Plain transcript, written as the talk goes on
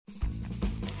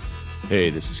Hey,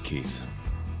 this is Keith.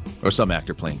 Or some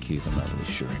actor playing Keith, I'm not really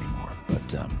sure anymore.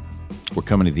 But we're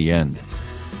coming to the end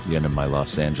of my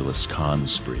Los Angeles con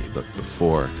spree. But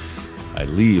before I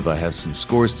leave, I have some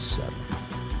scores to settle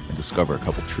and discover a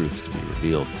couple truths to be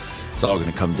revealed. It's all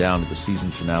going to come down to the season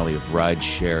finale of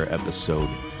Rideshare Episode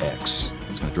X.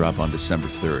 It's going to drop on December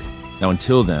 3rd. Now,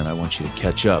 until then, I want you to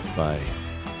catch up by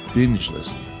binge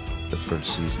listening the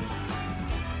first season.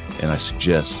 And I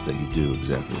suggest that you do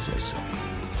exactly as I say,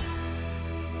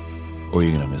 or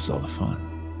you're going to miss all the fun.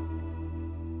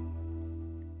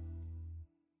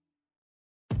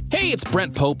 Hey, it's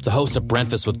Brent Pope, the host of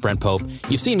Breakfast with Brent Pope.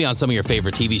 You've seen me on some of your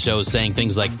favorite TV shows saying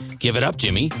things like, "Give it up,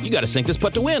 Jimmy. You got to sink this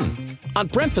putt to win." On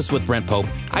Breakfast with Brent Pope,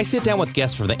 I sit down with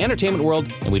guests from the entertainment world,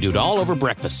 and we do it all over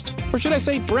breakfast. Or should I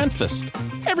say Brentfast?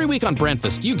 Every week on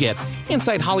Brentfast, you get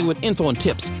inside Hollywood info and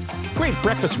tips, great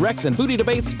breakfast recs and foodie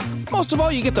debates. Most of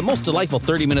all, you get the most delightful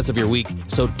 30 minutes of your week.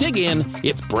 So dig in.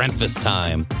 It's Brentfast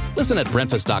time. Listen at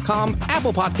Brentfast.com,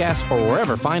 Apple Podcasts, or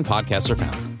wherever fine podcasts are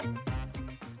found.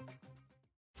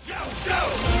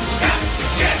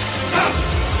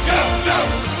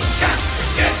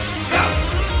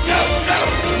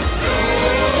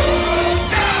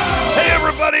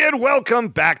 And welcome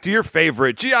back to your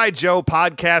favorite G.I. Joe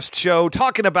podcast show,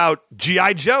 talking about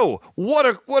G.I. Joe.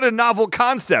 What a novel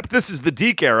concept. This is the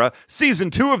Deke era,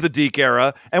 season 2 of the Deke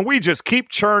era, and we just keep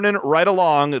churning right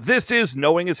along. This is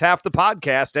Knowing is Half the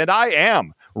Podcast, and I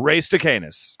am Ray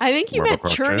Stacanis. I think you meant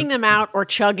churning them out or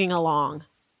chugging along.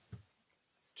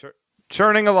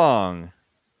 Churning along.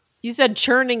 You said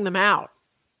churning them out.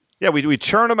 Yeah, we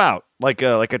churn them out like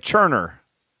a churner.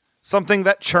 Something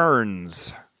that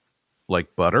churns.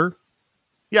 Like butter?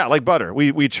 Yeah, like butter.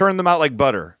 We churn them out like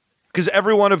butter. Because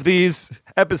every one of these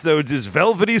episodes is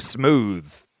velvety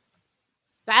smooth.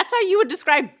 That's how you would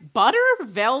describe butter?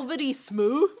 Velvety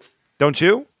smooth? Don't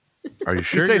you? Are you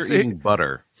sure you're eating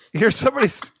butter? You hear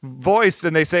somebody's voice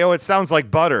and they say, oh, it sounds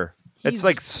like butter. It's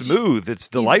like smooth. It's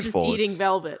delightful. He's just eating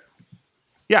velvet.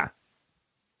 Yeah.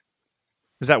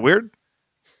 Is that weird?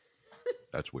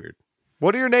 That's weird.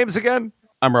 What are your names again?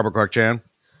 I'm Robert Clark Chan.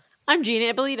 I'm Gina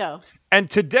Ippolito. And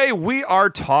today we are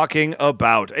talking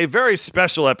about a very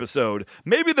special episode,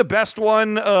 maybe the best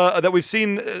one that we've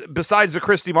seen besides the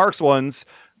Christy Marks ones,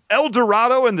 El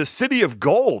Dorado and the City of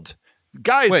Gold.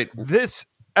 Guys, this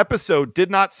episode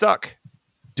did not suck.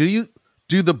 Do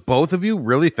the both of you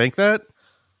really think that?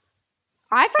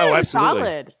 I thought it was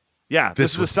solid. Yeah,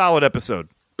 this is a solid episode.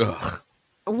 Ugh.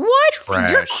 What?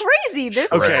 Trash. You're crazy.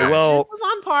 This well, was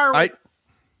on par with...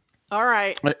 All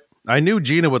right. I knew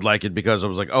Gina would like it because I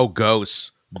was like, oh, ghosts.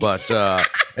 But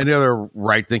any other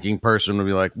right-thinking person would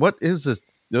be like, what is this?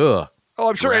 Ugh. Oh,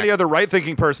 I'm sure any other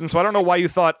right-thinking person, so I don't know why you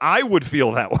thought I would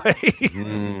feel that way.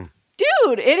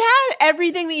 Dude, it had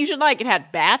everything that you should like. It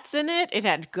had bats in it. It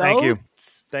had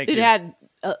goats. Thank you. It had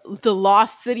the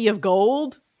Lost City of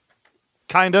Gold.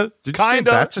 Kinda. Did you say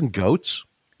bats and goats?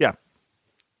 Yeah.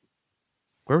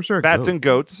 Where was there a bats goat? and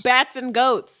goats? Bats and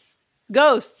goats.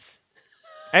 Ghosts.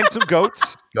 And some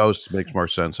goats. Ghosts makes more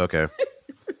sense. Okay.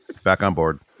 Back on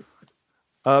board.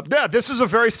 Yeah, this is a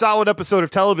very solid episode of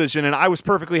television, and I was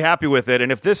perfectly happy with it.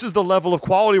 And if this is the level of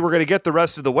quality we're going to get the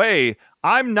rest of the way,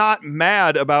 I'm not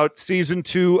mad about season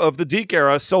 2 of the Deke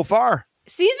era so far.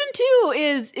 Season 2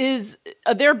 is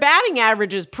their batting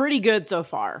average is pretty good so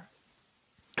far.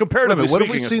 Comparatively what have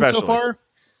speaking, we seen especially. so far?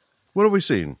 What have we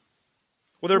seen?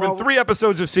 Well, there have been 3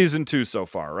 episodes of season 2 so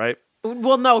far, right?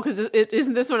 Well, no, because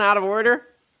isn't this one out of order?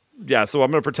 Yeah, so I'm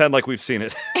going to pretend like we've seen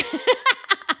it.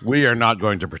 We are not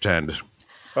going to pretend.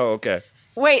 Oh, okay.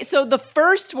 Wait, so the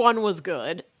first one was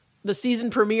good. The season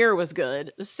premiere was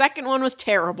good. The second one was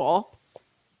terrible.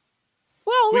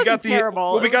 Well, it wasn't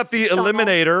terrible. We got the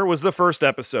Eliminator was the first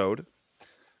episode.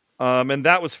 And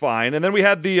that was fine. And then we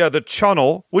had the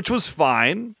Chunnel, which was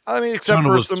fine. I mean, except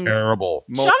Chunnel for was some terrible.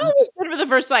 moments. Chunnel was good for the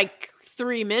first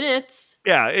 3 minutes.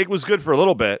 Yeah, it was good for a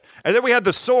little bit. And then we had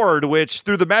The Sword, which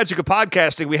through the magic of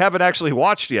podcasting, we haven't actually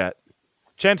watched yet.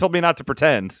 Chan told me not to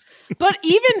pretend. But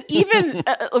even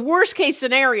worst case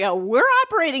scenario, we're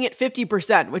operating at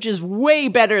 50%, which is way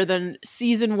better than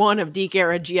season 1 of Deke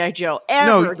era G.I. Joe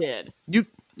ever did.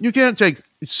 You can't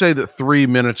say that 3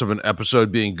 minutes of an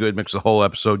episode being good makes the whole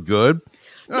episode good.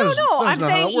 No, I'm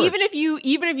saying even if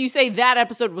you say that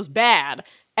episode was bad,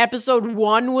 episode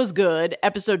 1 was good,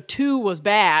 episode 2 was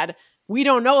bad. We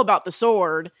don't know about The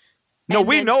Sword. No,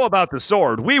 we know about The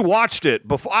Sword. We watched it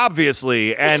before,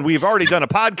 obviously, and we've already done a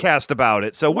podcast about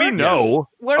it, so we know.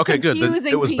 We're okay, confusing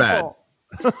good. It was people.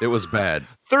 bad. It was bad.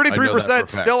 33%,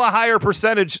 still a higher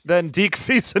percentage than Deke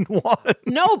season 1.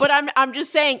 No, but I'm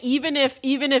just saying, even if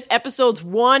episodes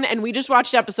 1 and we just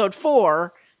watched episode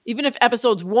 4, even if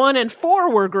episodes 1 and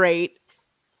 4 were great,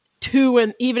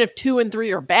 even if 2 and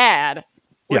 3 are bad,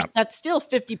 that's still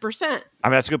 50%. I mean,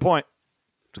 that's a good point.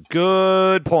 It's a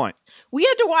good point. We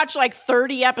had to watch like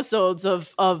 30 episodes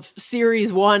of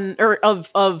series 1 or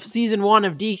of season 1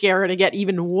 of Deke Era to get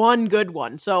even one good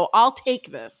one. So I'll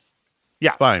take this.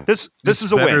 Yeah, fine. This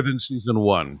is a win. Better than season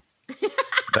 1.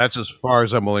 That's as far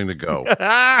as I'm willing to go.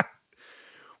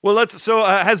 Well,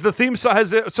 has the theme song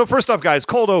so first off, guys,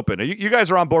 cold open. You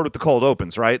guys are on board with the cold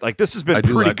opens, right? Like this has been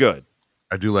pretty good.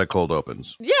 I do like cold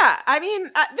opens. Yeah, I mean,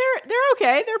 they're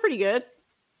okay. They're pretty good.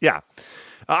 Yeah.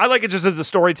 I like it just as a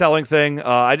storytelling thing.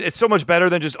 It's so much better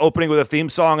than just opening with a theme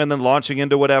song and then launching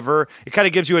into whatever. It kind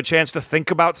of gives you a chance to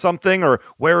think about something or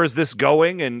where is this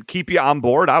going and keep you on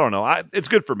board. I don't know. It's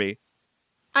good for me.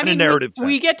 I mean,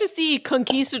 we get to see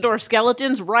conquistador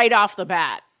skeletons right off the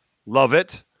bat. Love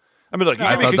it. I mean, look, you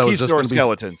give me conquistador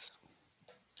skeletons.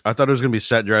 I thought it was going to be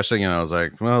set dressing, and I was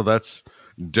like, well, that's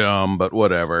dumb, but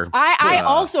whatever. I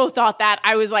also thought that.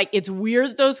 I was like, it's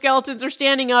weird that those skeletons are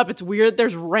standing up. It's weird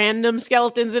there's random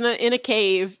skeletons in a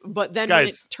cave. But then when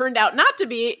it turned out not to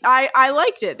be, I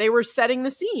liked it. They were setting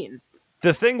the scene.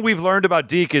 The thing we've learned about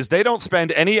Deke is they don't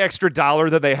spend any extra dollar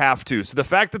that they have to. So the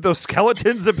fact that those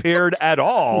skeletons appeared at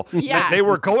all, meant they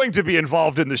were going to be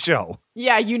involved in the show.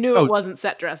 Yeah, you knew it wasn't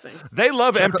set dressing. They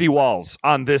love empty walls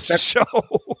on this show.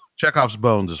 Chekhov's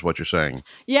bones is what you're saying.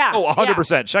 Yeah. Oh, 100%.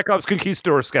 Yeah. Chekhov's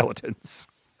conquistador skeletons.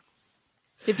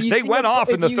 They went off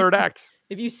in the third act.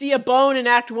 If you see a bone in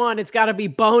Act 1, it's got to be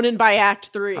boning by Act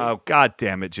 3. Oh, God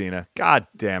damn it, Gina. God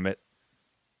damn it.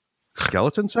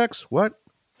 Skeleton sex? What?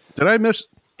 Did I miss?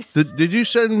 Did you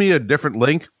send me a different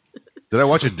link? Did I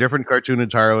watch a different cartoon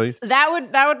entirely?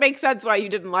 That would make sense why you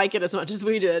didn't like it as much as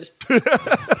we did.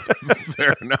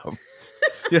 Fair enough.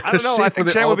 Yeah, I don't know. I think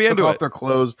Chan will be into it. Off their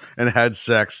clothes and had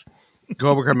sex.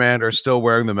 Cobra Commander still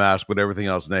wearing the mask, but everything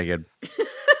else naked.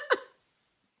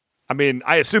 I mean,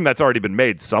 I assume that's already been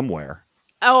made somewhere.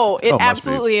 Oh, it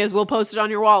absolutely is. We'll post it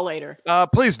on your wall later.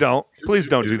 Please don't. Please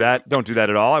don't do that. Don't do that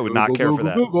at all. I would not care for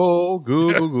that. Google.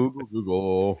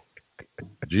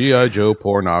 G.I. Joe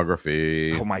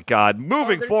pornography. Oh, my God.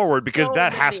 Moving forward, because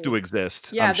that has to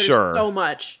exist, I'm sure. So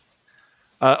much.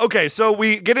 Okay, so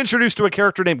we get introduced to a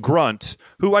character named Grunt,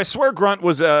 who I swear Grunt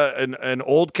was an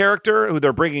old character who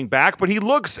they're bringing back, but he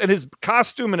looks and his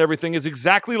costume and everything is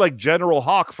exactly like General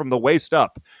Hawk from the waist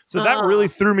up. So that really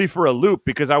threw me for a loop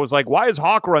because I was like, why is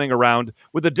Hawk running around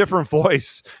with a different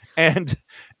voice and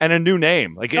a new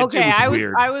name? Like, it was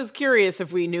weird. I was curious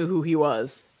if we knew who he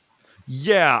was.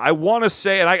 Yeah, I want to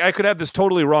say, and I could have this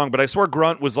totally wrong, but I swear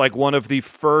Grunt was like one of the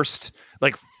first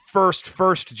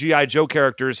G.I. Joe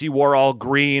characters. He wore all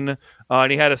green,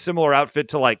 and he had a similar outfit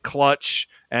to like Clutch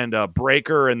and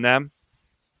Breaker and them,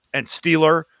 and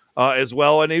Steeler as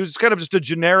well. And he was kind of just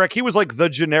he was like the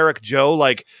generic Joe.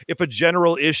 Like if a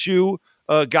general issue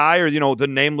guy or, the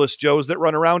nameless Joes that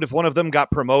run around, if one of them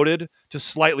got promoted to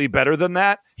slightly better than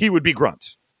that, he would be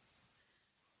Grunt.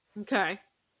 Okay.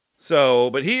 So,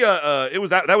 but he, it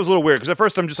was that was a little weird because at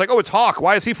first I'm just like, oh, it's Hawk.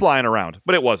 Why is he flying around?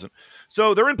 But it wasn't.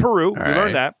 So they're in Peru. We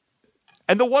learned that.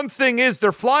 And the one thing is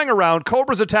they're flying around.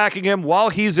 Cobra's attacking him while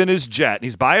he's in his jet. And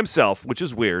he's by himself, which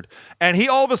is weird. And he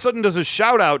all of a sudden does a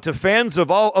shout out to fans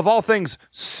of all things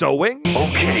sewing.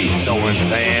 Okay, sewing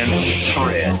fans,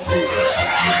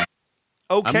 thread.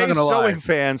 Okay, sewing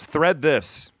fans, thread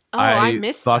this. Oh, I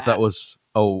missed thought that was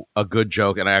a good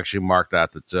joke, and I actually marked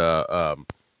that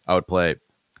I would play.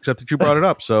 Except that you brought it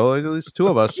up, so at least two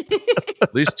of us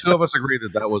agreed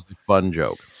that was a fun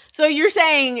joke. So you're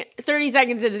saying 30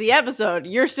 seconds into the episode,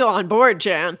 you're still on board,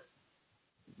 Chan.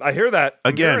 I hear that.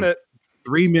 Again, it.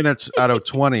 3 minutes out of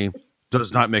 20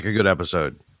 does not make a good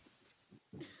episode.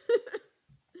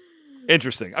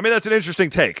 Interesting. I mean, that's an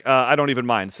interesting take. I don't even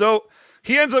mind. So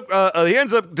he ends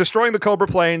up destroying the Cobra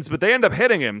planes, but they end up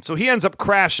hitting him. So he ends up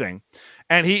crashing,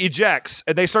 and he ejects,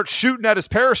 and they start shooting at his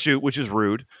parachute, which is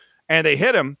rude. And they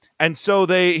hit him, and so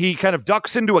he kind of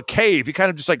ducks into a cave. He kind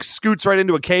of just like scoots right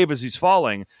into a cave as he's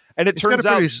falling. And it turns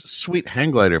out, pretty sweet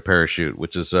hang glider parachute,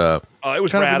 which is it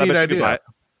was rad. I bet you could buy it.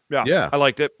 Yeah, I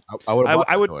liked it. I would.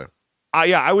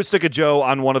 I would stick a Joe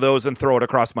on one of those and throw it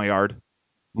across my yard,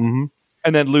 and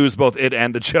then lose both it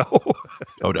and the Joe.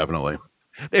 Oh, definitely.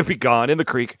 They'd be gone in the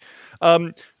creek.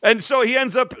 And so he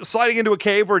ends up sliding into a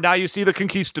cave where now you see the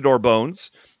conquistador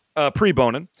bones,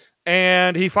 pre-boning.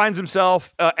 And he finds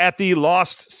himself at the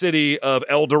lost city of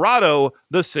El Dorado,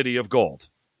 the city of gold.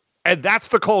 And that's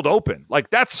the cold open.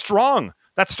 Like, that's strong.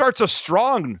 That starts us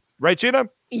strong, right, Gina?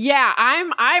 Yeah,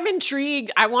 I'm intrigued.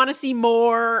 I want to see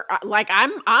more. Like,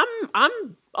 I'm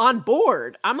on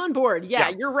board. I'm on board. Yeah,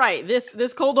 you're right.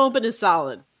 This cold open is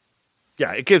solid.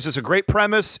 Yeah, it gives us a great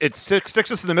premise. It sticks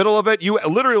us in the middle of it. You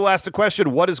literally will ask the question,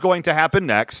 what is going to happen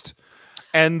next?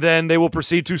 And then they will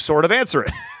proceed to sort of answer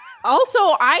it. Also,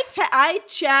 I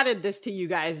chatted this to you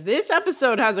guys. This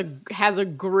episode has a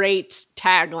great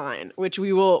tagline, which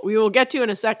we will get to in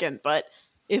a second. But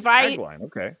if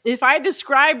I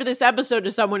described this episode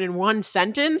to someone in one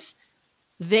sentence,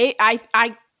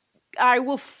 I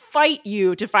will fight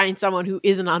you to find someone who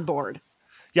isn't on board.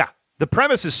 Yeah, the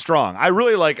premise is strong. I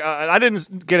really like. I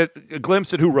didn't get a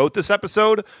glimpse at who wrote this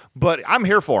episode, but I'm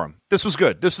here for him. This was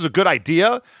good. This was a good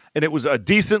idea, and it was a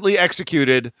decently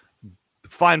executed.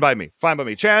 Fine by me. Fine by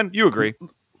me. Chan, you agree?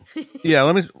 Yeah.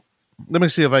 Let me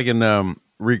see if I can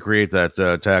recreate that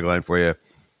tagline for you.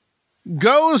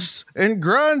 Ghosts and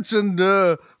grunts and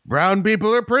brown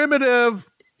people are primitive.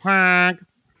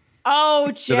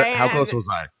 Oh, Chan. How close was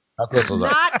I?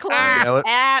 Not close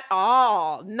at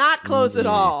all. Not close at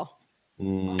all.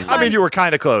 I mean, you were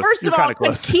kind of close. First of all,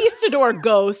 conquistador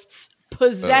ghosts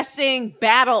possessing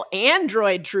battle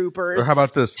android troopers. Or how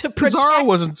about this? Pizarro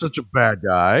wasn't such a bad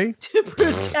guy. To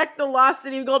protect the lost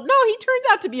city of gold. No, he turns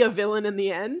out to be a villain in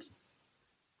the end.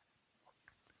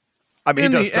 I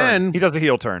mean, he does a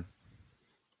heel turn.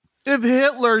 If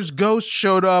Hitler's ghost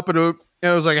showed up and it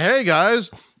was like, hey guys,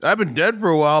 I've been dead for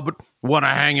a while, but want to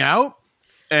hang out?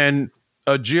 And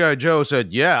a G.I. Joe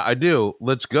said, yeah, I do.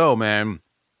 Let's go, man.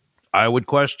 I would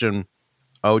question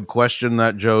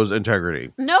that Joe's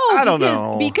integrity. No, I don't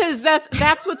know. Because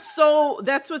that's what's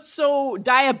so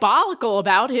diabolical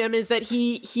about him is that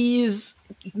he's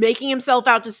making himself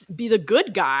out to be the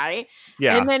good guy.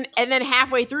 Yeah. And then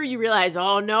halfway through you realize,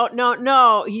 oh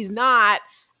no, he's not.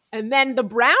 And then the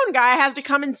brown guy has to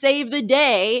come and save the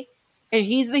day, and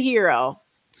he's the hero.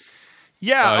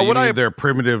 Yeah, their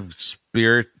primitive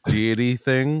spirit deity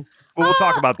thing. Well, we'll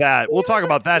talk about that. We'll talk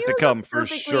about that to come for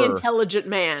sure. Intelligent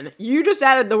man. You just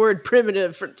added the word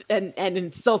primitive and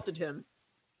insulted him.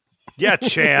 Yeah,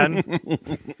 Chan.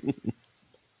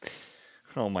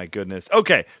 Oh my goodness.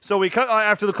 Okay, so we cut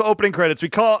after the opening credits. We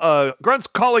call Grunt's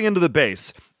calling into the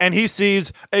base, and he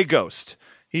sees a ghost.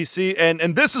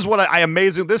 And this is what I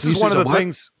amazing. This is one of the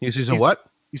things. He sees a what?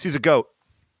 He sees a goat.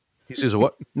 He sees a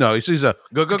what? No, he sees a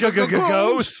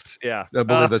ghost. Yeah. I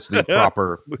believe that's the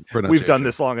proper pronunciation. We've done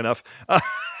this long enough.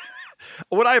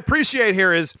 What I appreciate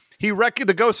here is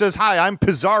the ghost says, hi, I'm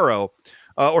Pizarro,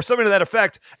 or something to that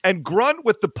effect. And Grunt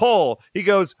with the pull, he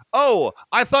goes, oh,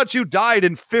 I thought you died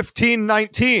in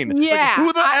 1519. Yeah. Like,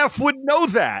 who the F would know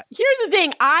that? Here's the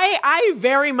thing. I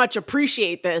very much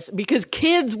appreciate this because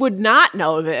kids would not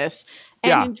know this.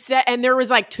 And there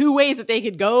was like two ways that they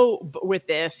could go with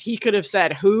this. He could have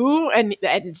said who, and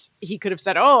he could have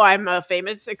said, oh, I'm a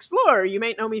famous explorer. You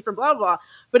may know me from blah, blah.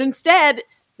 But instead,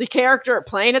 the character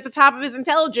playing at the top of his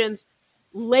intelligence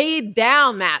laid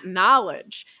down that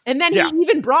knowledge. And then he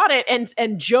even brought it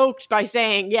and joked by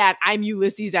saying, yeah, I'm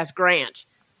Ulysses S. Grant,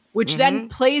 which then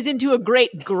plays into a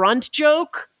great Grunt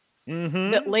joke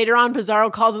that later on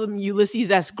Pizarro calls him Ulysses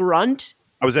S. Grunt.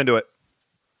 I was into it.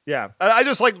 Yeah, I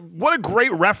just like what a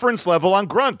great reference level on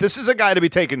Grunt. This is a guy to be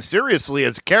taken seriously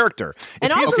as a character.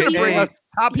 And also, he's bring us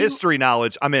top history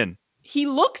knowledge. I'm in. He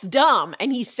looks dumb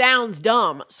and he sounds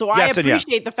dumb, so I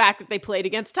appreciate the fact that they played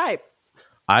against type.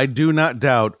 I do not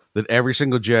doubt that every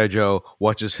single G.I. Joe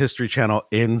watches History Channel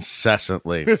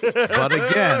incessantly. But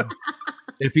again,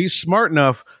 if he's smart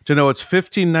enough to know it's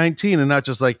 1519 and not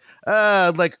just like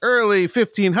early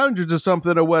 1500s or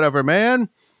something or whatever, man,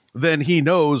 then he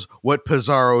knows what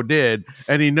Pizarro did,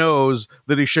 and he knows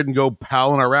that he shouldn't go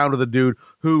palling around with a dude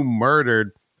who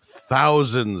murdered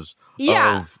thousands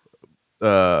of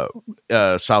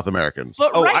South Americans.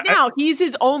 But now he's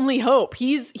his only hope.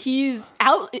 He's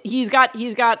out. He's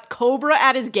got Cobra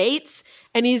at his gates,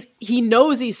 and he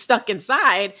knows he's stuck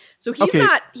inside. So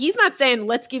he's not saying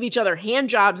let's give each other hand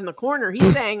jobs in the corner.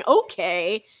 He's saying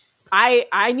okay.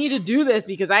 I need to do this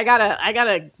because I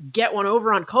gotta get one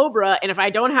over on Cobra, and if I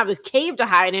don't have this cave to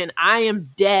hide in, I am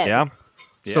dead. Yeah.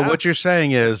 So what you're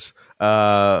saying is,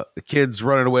 the kid's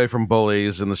running away from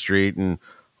bullies in the street and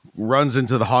runs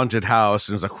into the haunted house,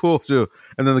 and he's like, "Whoa!"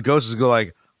 And then the ghosts go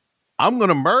like, "I'm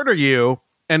gonna murder you,"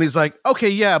 and he's like, "Okay,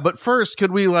 yeah, but first,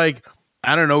 could we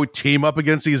team up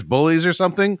against these bullies or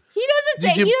something?" He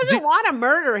doesn't want to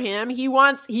murder him. He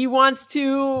wants to, he wants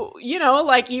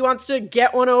to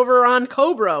get one over on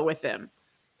Cobra with him.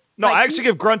 No, I actually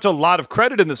give Grunt a lot of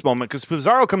credit in this moment because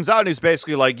Pizarro comes out and he's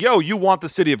basically like, yo, you want the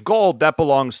city of gold? That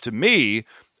belongs to me.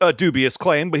 a dubious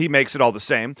claim, but he makes it all the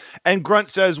same. And Grunt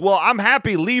says, well, I'm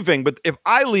happy leaving, but if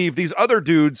I leave, these other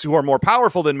dudes who are more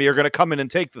powerful than me are going to come in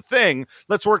and take the thing.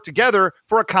 Let's work together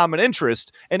for a common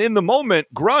interest. And in the moment,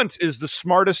 Grunt is the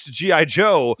smartest G.I.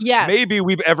 Joe maybe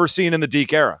we've ever seen in the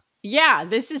Deke era. Yeah,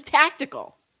 this is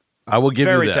tactical. I will give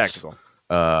Very you this. Tactical.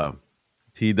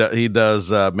 He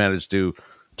does manage to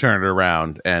turn it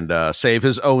around and save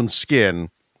his own skin.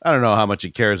 I don't know how much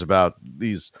he cares about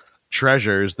these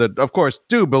treasures that, of course,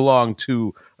 do belong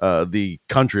to the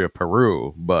country of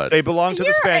Peru, but they belong to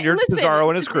the Spaniard, Pizarro,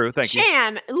 and his crew. Thank you,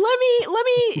 Chan.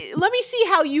 Let me see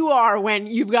how you are when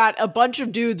you've got a bunch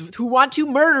of dudes who want to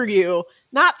murder you.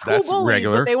 Not school bullies,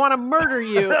 but they want to murder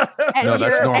you,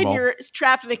 and you're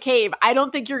trapped in a cave. I don't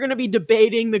think you're going to be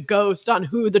debating the ghost on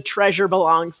who the treasure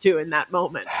belongs to in that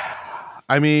moment.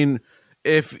 I mean,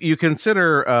 if you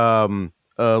consider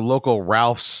local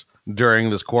Ralph's during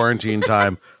this quarantine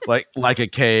time like a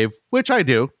cave, which I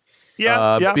do,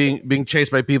 being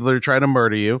chased by people that are trying to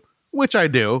murder you, which I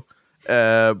do.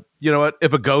 You know what?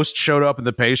 If a ghost showed up in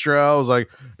the pastry, I was like,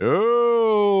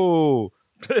 oh.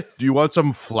 Do you want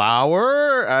some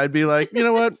flour? I'd be like, you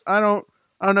know what? I don't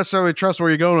necessarily trust where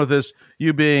you're going with this.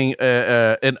 You being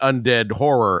an undead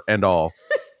horror and all.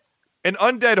 An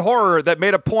undead horror that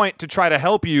made a point to try to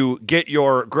help you get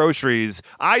your groceries.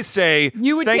 I say,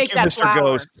 you would thank take you, that Mr. flour.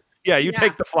 Ghost. Yeah, you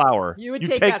take the flour. You would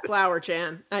take that flour,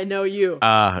 Chan. I know you.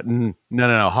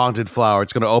 No. Haunted flour.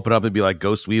 It's going to open up and be like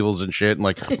ghost weevils and shit. And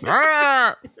like,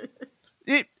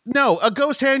 no, a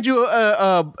ghost hands you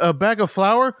a bag of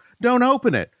flour. Don't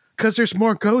open it because there's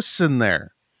more ghosts in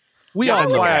there.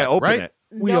 That's why I open it.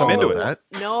 We all into know that.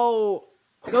 No,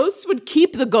 ghosts would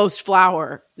keep the ghost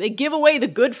flour. They give away the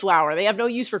good flour. They have no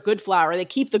use for good flour. They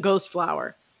keep the ghost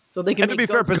flour. So they can. And to be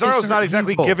fair, Pizarro's not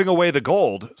exactly giving away the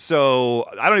gold, so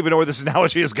I don't even know where this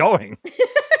analogy is going.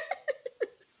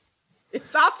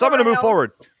 It's off. So I'm going to move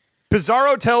forward.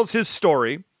 Pizarro tells his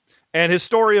story, and his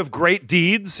story of great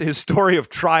deeds, his story of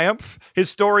triumph,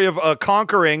 his story of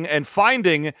conquering and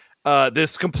finding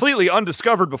this completely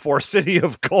undiscovered before city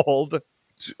of gold.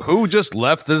 Who just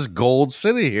left this gold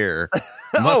city here?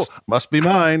 Must be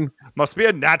mine. Must be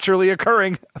a naturally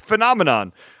occurring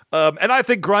phenomenon. And I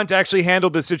think Grunt actually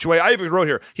handled this situation. I even wrote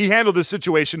here, he handled this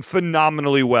situation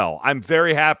phenomenally well. I'm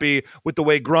very happy with the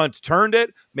way Grunt turned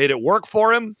it, made it work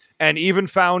for him, and even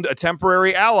found a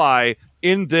temporary ally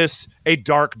in this a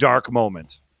dark, dark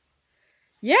moment.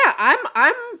 Yeah,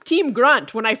 I'm Team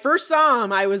Grunt. When I first saw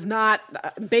him, I was not,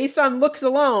 based on looks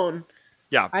alone.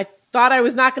 Yeah, I thought I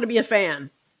was not going to be a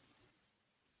fan.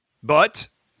 But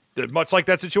much like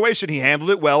that situation, he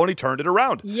handled it well and he turned it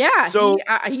around. Yeah, so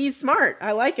he's smart.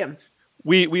 I like him.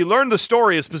 We learned the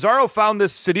story as Pizarro found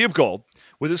this city of gold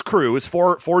with his crew, his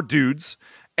four dudes,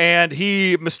 and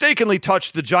he mistakenly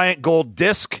touched the giant gold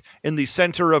disc in the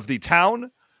center of the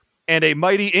town, and a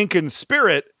mighty Incan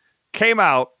spirit came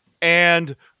out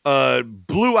and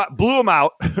blew him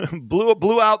out.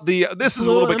 blew out the. This is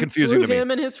a little bit confusing to me. Blew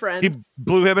him and his friends. He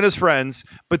blew him and his friends,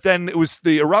 but then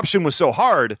the eruption was so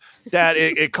hard that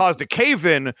it caused a cave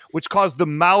in, which caused the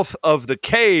mouth of the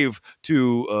cave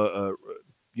to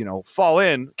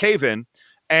cave in,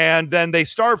 and then they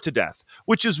starved to death.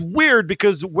 Which is weird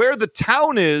because where the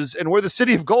town is and where the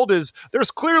city of gold is,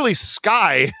 there's clearly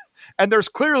sky. And there's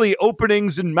clearly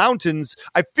openings and mountains.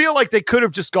 I feel like they could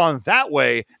have just gone that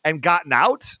way and gotten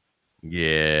out.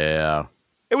 Yeah.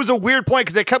 It was a weird point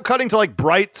because they kept cutting to like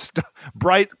bright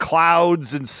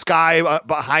clouds and sky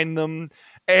behind them.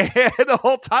 And the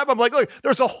whole time I'm like, look,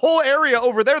 there's a whole area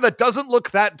over there that doesn't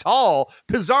look that tall.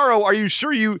 Pizarro, are you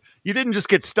sure you didn't just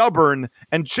get stubborn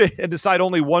and decide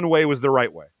only one way was the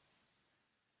right way?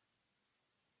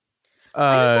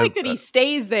 I just like that he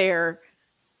stays there.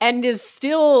 And is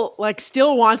still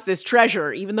wants this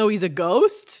treasure, even though he's a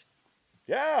ghost.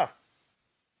 Yeah.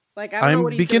 Like, I don't know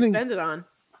what he's going to spend it on.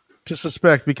 To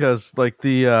suspect because, like,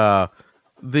 the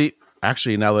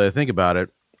actually, now that I think about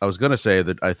it, I was going to say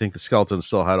that I think the skeletons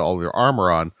still had all their armor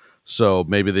on, so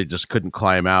maybe they just couldn't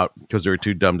climb out because they were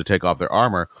too dumb to take off their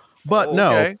armor. But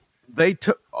no, they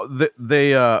took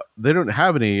they don't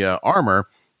have any armor.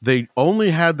 They only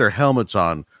had their helmets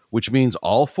on, which means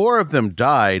all four of them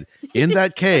died in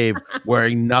that cave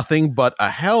wearing nothing but a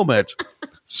helmet.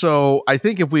 So I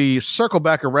think if we circle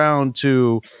back around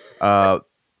to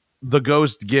the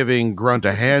ghost giving Grunt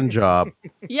a hand job,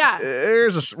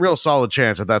 there's a real solid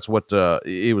chance that that's what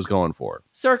he was going for.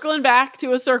 Circling back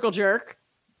to a circle jerk.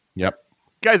 Yep.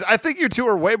 Guys, I think you two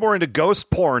are way more into ghost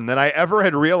porn than I ever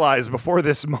had realized before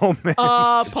this moment.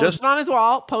 Post it on his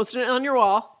wall. Post it on your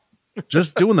wall.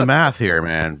 Just doing the math here,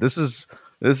 man. This is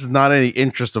not any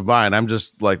interest of mine. I'm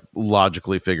just like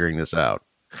logically figuring this out.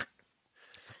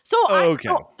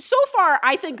 So far,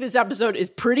 I think this episode is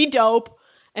pretty dope,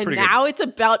 and now it's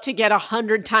about to get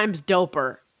 100 times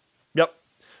doper. Yep.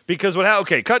 Because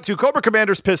cut to Cobra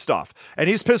Commander's pissed off, and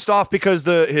he's pissed off because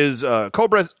his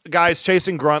Cobra guys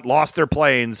chasing Grunt lost their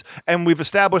planes, and we've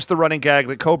established the running gag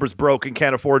that Cobra's broke and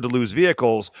can't afford to lose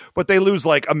vehicles, but they lose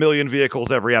like 1 million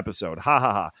vehicles every episode. Ha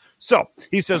ha ha. So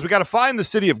he says, we got to find the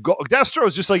city of gold.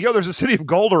 Destro's just like, yo, there's a city of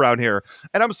gold around here.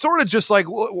 And I'm sort of just like,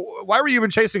 why were you even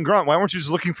chasing Grunt? Why weren't you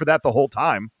just looking for that the whole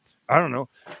time? I don't know.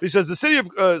 He says, the city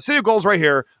of gold's right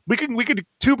here. We can do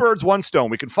 2 birds, 1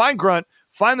 stone. We can find Grunt,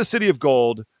 find the city of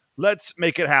gold. Let's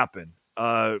make it happen.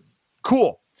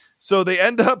 Cool. So they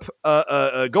end up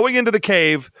going into the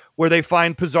cave where they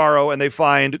find Pizarro and they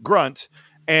find Grunt.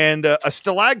 And a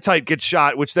stalactite gets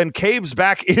shot, which then caves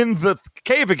back in the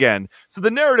cave again. So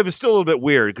the narrative is still a little bit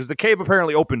weird because the cave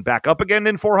apparently opened back up again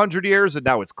in 400 years, and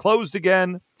now it's closed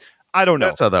again. I don't know.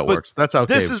 That's how that works. That's how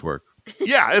caves work.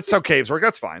 Yeah, it's how caves work.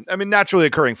 That's fine. I mean, naturally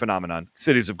occurring phenomenon.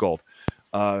 Cities of gold.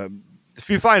 If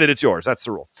you find it, it's yours. That's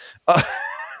the rule.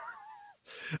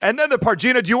 And then the part,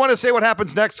 Gina, do you want to say what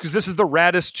happens next? Because this is the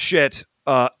raddest shit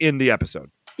in the episode.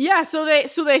 Yeah, so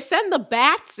they send the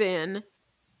bats in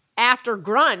after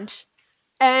Grunt,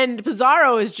 and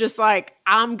Pizarro is just like,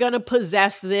 I'm gonna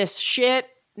possess this shit.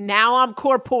 Now I'm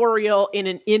corporeal in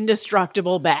an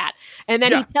indestructible bat. And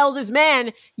then he tells his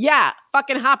men,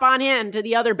 fucking hop on in to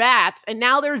the other bats. And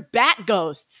now there's bat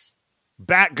ghosts.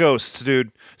 Bat ghosts,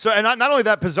 dude. So, and not only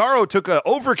that, Pizarro took a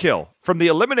overkill from the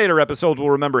Eliminator episode.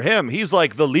 We'll remember him. He's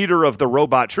like the leader of the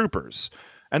robot troopers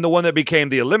and the one that became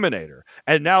the Eliminator.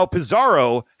 And now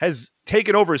Pizarro has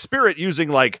taken over his spirit using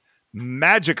like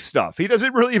magic stuff. He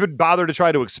doesn't really even bother to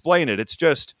try to explain it. It's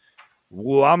just,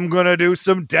 well, I'm gonna do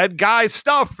some dead guy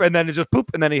stuff, and then it just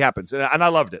poop, and then he happens. And I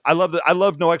loved it. I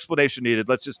love no explanation needed.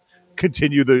 Let's just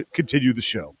continue the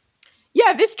show.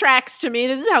 Yeah, this tracks to me.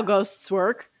 This is how ghosts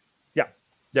work. Yeah.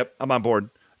 Yep. I'm on board.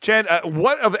 Chan,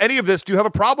 what of any of this do you have a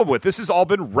problem with? This has all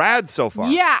been rad so far.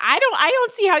 Yeah, I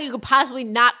don't see how you could possibly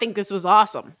not think this was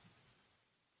awesome.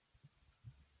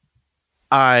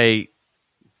 I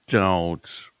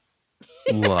don't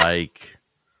like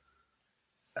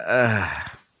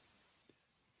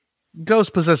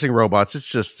ghost possessing robots. It's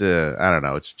just I don't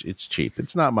know. It's cheap.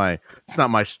 It's not my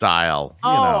style.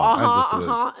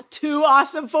 Too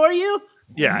awesome for you.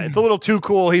 Yeah, it's a little too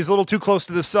cool. He's a little too close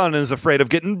to the sun and is afraid of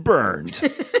getting burned.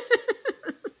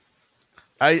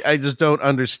 I just don't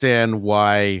understand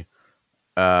why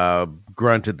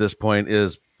Grunt at this point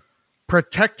is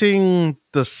protecting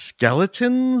the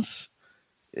skeletons.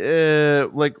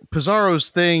 Like Pizarro's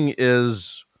thing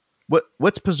is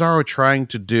what's Pizarro trying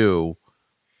to do?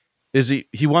 Is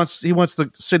he wants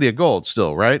the city of gold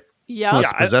still, right? Yeah. He wants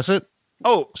to possess it.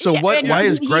 Oh, so what? Why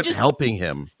is Grunt helping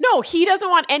him? No, he doesn't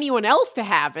want anyone else to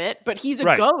have it, but he's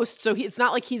a ghost, so it's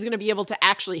not like he's going to be able to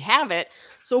actually have it.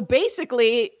 So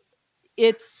basically,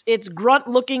 it's Grunt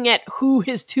looking at who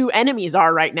his 2 enemies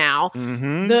are right now.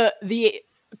 Mm-hmm. The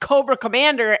Cobra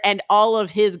Commander and all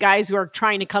of his guys who are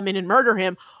trying to come in and murder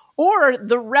him, or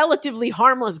the relatively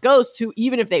harmless ghosts who,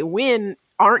 even if they win,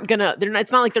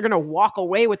 it's not like they're gonna walk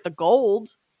away with the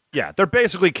gold. Yeah, they're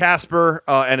basically Casper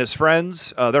and his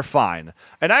friends. They're fine.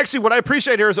 And actually, what I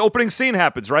appreciate here is opening scene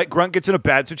happens, right? Grunt gets in a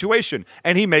bad situation,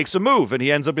 and he makes a move, and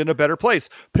he ends up in a better place.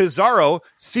 Pizarro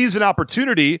sees an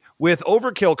opportunity with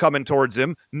Overkill coming towards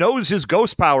him, knows his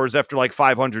ghost powers after like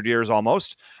 500 years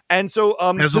almost, and so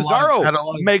Pizarro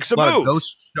makes a move.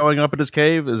 Ghosts showing up in his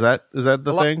cave? Is that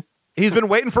the thing? He's been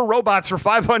waiting for robots for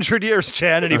 500 years,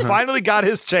 Chan, and he finally got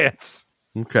his chance.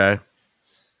 Okay.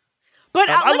 But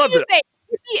let me just say, it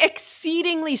would be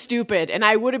exceedingly stupid, and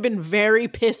I would have been very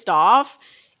pissed off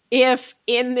if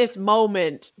in this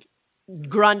moment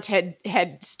Grunt had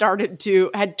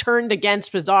turned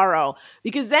against Pizarro,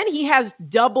 because then he has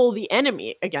double the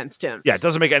enemy against him. Yeah, it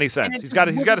doesn't make any sense. He's got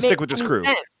to stick with this crew.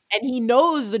 Sense. And he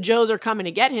knows the Joes are coming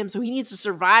to get him, so he needs to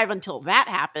survive until that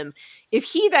happens. If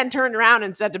he then turned around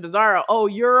and said to Pizarro, "Oh,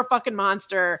 you're a fucking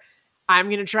monster. I'm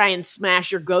going to try and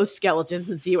smash your ghost skeletons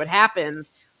and see what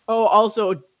happens. Oh,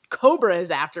 also, Cobra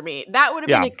is after me." That would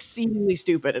have been exceedingly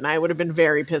stupid, and I would have been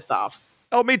very pissed off.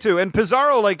 Oh, me too. And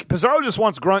Pizarro just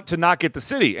wants Grunt to not get the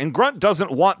city, and Grunt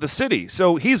doesn't want the city.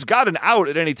 So he's got an out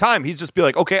at any time. He'd just be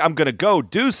like, okay, I'm going to go,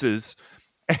 deuces.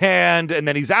 And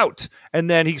then he's out, and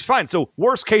then he's fine. So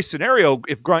worst case scenario,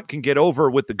 if Grunt can get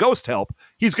over with the ghost help,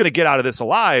 he's going to get out of this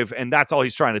alive, and that's all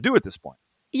he's trying to do at this point.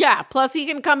 Yeah, plus he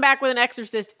can come back with an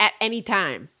exorcist at any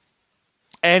time.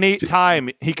 Any time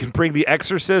he can bring the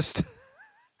exorcist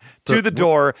to the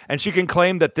door, and she can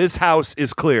claim that this house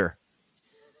is clear.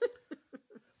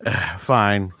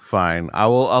 Fine. I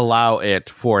will allow it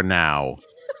for now.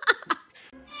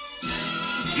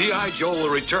 G.I. Joe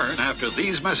will return after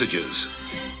these messages.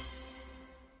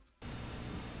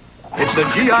 It's the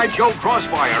G.I. Joe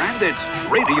Crossfire, and it's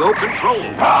radio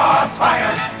controlled.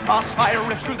 Crossfire! Crossfire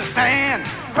rips through the sand.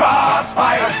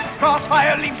 Crossfire!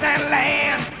 Crossfire leaps and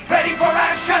lands. Ready for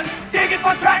action, digging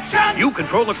for traction. You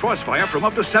control the Crossfire from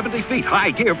up to 70 feet.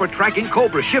 High gear for tracking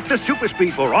Cobra. Shift to super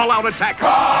speed for all-out attack.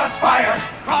 Crossfire!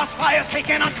 Crossfire's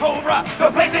taking on Cobra.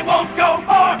 The place it won't go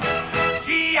for.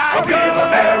 G.I. Joe!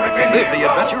 American Live the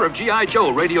adventure of G.I.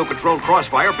 Joe. Radio-controlled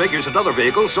Crossfire figures and other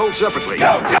vehicles sold separately.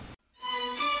 Joe.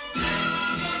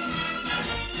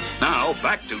 Now,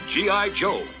 back to G.I.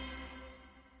 Joe.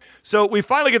 So we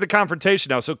finally get the confrontation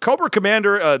now. So Cobra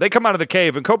Commander, they come out of the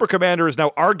cave, and Cobra Commander is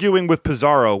now arguing with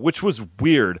Pizarro, which was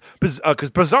weird because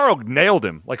Pizarro nailed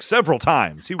him like several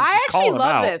times. He was I just actually calling him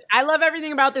love out. this. I love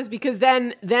everything about this because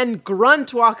then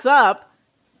Grunt walks up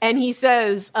and he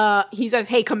says,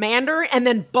 "Hey, Commander," and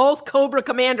then both Cobra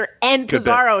Commander and Good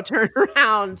Pizarro turn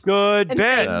around. Good and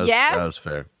bit. say, yes, That was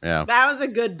fair. Yeah. that was a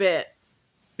good bit.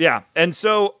 Yeah, and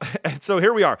so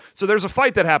here we are. So there's a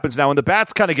fight that happens now, and the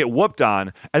bats kind of get whooped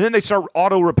on, and then they start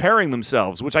auto-repairing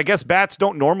themselves, which I guess bats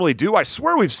don't normally do. I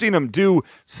swear we've seen them do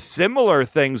similar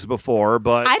things before,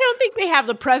 but I don't think they have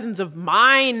the presence of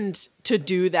mind to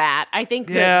do that. I think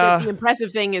that the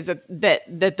impressive thing is that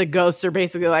the ghosts are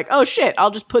basically like, oh shit, I'll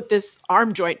just put this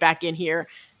arm joint back in here,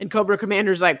 and Cobra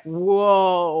Commander's like,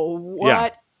 whoa, what? Yeah.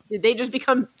 Did they just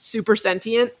become super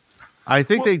sentient? I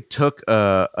think they took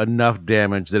enough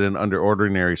damage that in under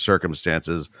ordinary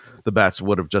circumstances, the bats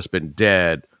would have just been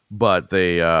dead, but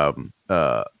they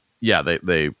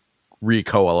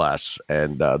recoalesce,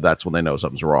 and that's when they know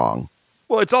something's wrong.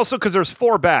 Well, it's also because there's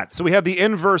 4 bats. So we have the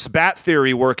inverse bat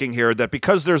theory working here that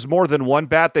because there's more than one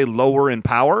bat, they lower in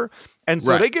power. And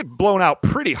so Right. they get blown out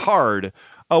pretty hard,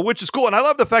 which is cool. And I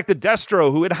love the fact that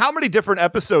Destro, who in how many different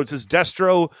episodes has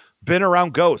Destro been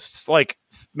around ghosts? Like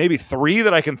maybe 3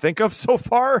 that I can think of so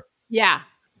far. Yeah.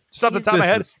 Just off the top of my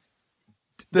head.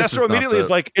 Destro immediately is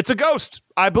like, it's a ghost.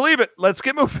 I believe it. Let's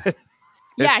get moving.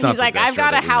 Yeah, not he's the like, I've Destro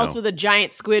got a that we house know. with a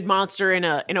giant squid monster in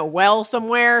a well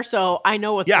somewhere, so I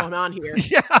know what's going on here.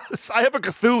 Yes, I have a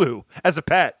Cthulhu as a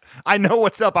pet. I know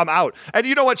what's up. I'm out. And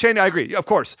you know what, Shane? I agree. Of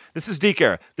course, this is Deke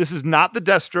era. This is not the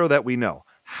Destro that we know.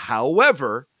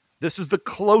 However, this is the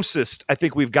closest I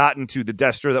think we've gotten to the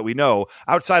Destro that we know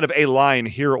outside of a line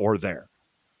here or there.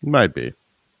 Might be.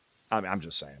 I mean, I'm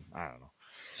just saying. I don't know.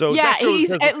 So Yeah, Destro he's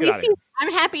says, at "Let's get out least of here."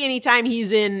 I'm happy anytime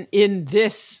he's in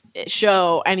this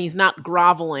show and he's not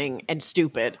groveling and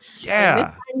stupid. Yeah. And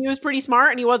this time he was pretty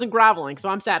smart and he wasn't groveling, so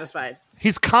I'm satisfied.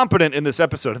 He's competent in this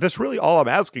episode. That's really all I'm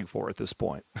asking for at this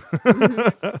point.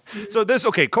 So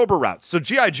Cobra routes. So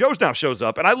G.I. Joe now shows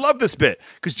up, and I love this bit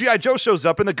because G.I. Joe shows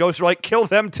up and the ghosts are like, kill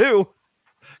them too,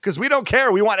 because we don't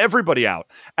care. We want everybody out.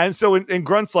 And so and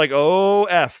Grunt's like, oh,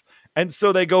 F. And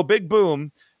so they go big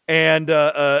boom, and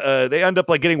they end up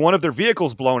like getting one of their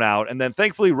vehicles blown out. And then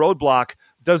thankfully Roadblock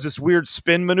does this weird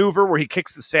spin maneuver where he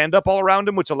kicks the sand up all around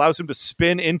him, which allows him to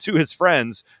spin into his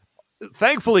friends,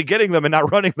 thankfully getting them and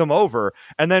not running them over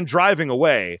and then driving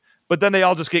away. But then they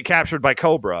all just get captured by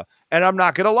Cobra. And I'm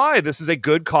not going to lie, this is a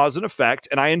good cause and effect,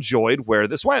 and I enjoyed where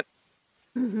this went.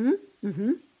 Mm-hmm.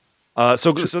 Mm-hmm.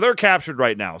 So they're captured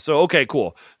right now. So, okay,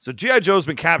 cool. So G.I. Joe's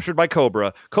been captured by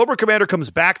Cobra. Cobra Commander comes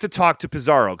back to talk to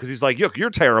Pizarro because he's like, look, you're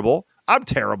terrible. I'm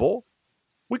terrible.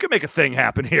 We could make a thing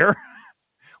happen here.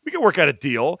 We can work out a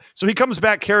deal. So he comes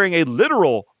back carrying a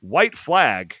literal white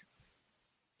flag.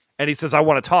 And he says, I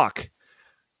want to talk.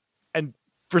 And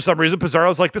for some reason,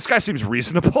 Pizarro's like, this guy seems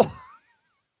reasonable.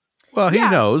 Well, he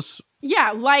knows.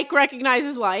 Yeah, like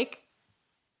recognizes like.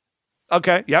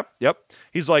 Okay, yep.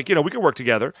 He's like, we can work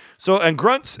together. So, and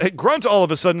Grunt all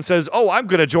of a sudden says, oh, I'm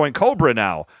going to join Cobra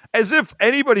now. As if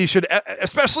anybody should,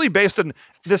 especially based on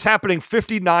this happening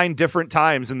 59 different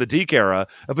times in the Deke era,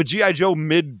 of a G.I. Joe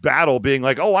mid-battle being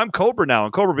like, oh, I'm Cobra now.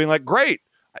 And Cobra being like, great,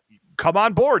 come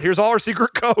on board. Here's all our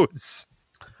secret codes.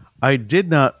 I did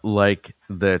not like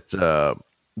that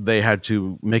they had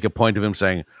to make a point of him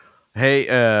saying, hey,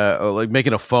 like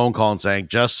making a phone call and saying,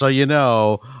 just so you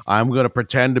know, I'm going to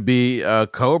pretend to be a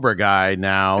Cobra guy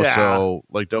now. Yeah. So,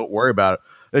 like, don't worry about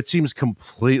it. It seems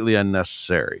completely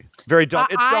unnecessary. Dumb. It's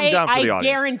dumbed down for the I audience.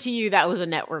 guarantee you that was a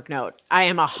network note. I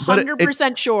am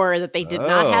 100% sure that they did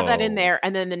not have that in there.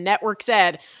 And then the network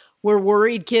said, we're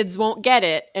worried kids won't get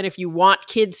it. And if you want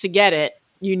kids to get it,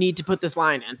 you need to put this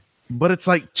line in. But it's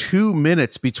like 2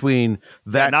 minutes between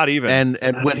that, not even,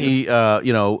 and when he,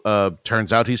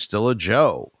 turns out he's still a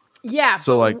Joe. Yeah.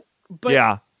 So like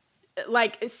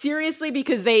seriously,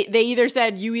 because they either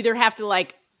said you either have to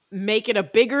like make it a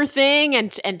bigger thing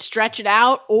and stretch it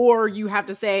out, or you have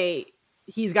to say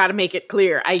he's got to make it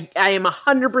clear. I am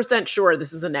 100% sure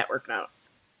this is a network note.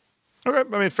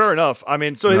 Okay, I mean, fair enough. I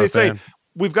mean, so they say,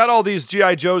 we've got all these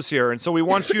G.I. Joes here, and so we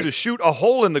want you to shoot a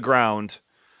hole in the ground.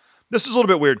 This is a little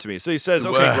bit weird to me. So he says,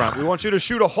 okay, Grunt, we want you to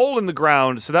shoot a hole in the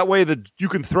ground so that way you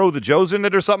can throw the Joes in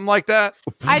it or something like that?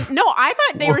 I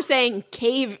thought they were saying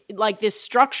cave, like this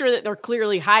structure that they're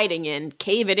clearly hiding in,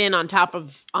 cave it in on top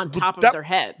of their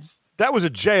heads. That was a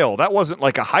jail. That wasn't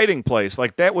like a hiding place.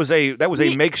 Like that was a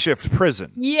makeshift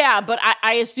prison. Yeah, but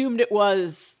I assumed it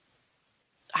was...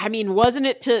 I mean, wasn't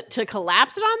it to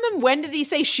collapse it on them? When did he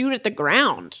say shoot at the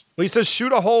ground? Well, he says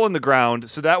shoot a hole in the ground,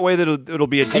 so that way it'll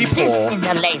be a deep hole. This is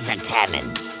a laser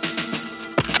cannon.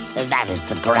 That is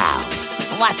the ground.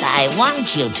 What I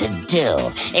want you to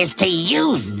do is to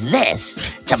use this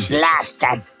to blast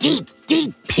a deep,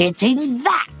 deep pit in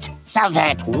that, so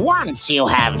that once you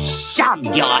have shoved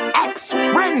your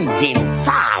ex-friends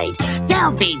inside,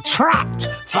 they'll be trapped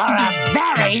for a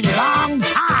very long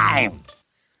time.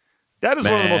 That is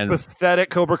one of the most pathetic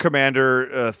Cobra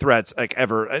Commander threats like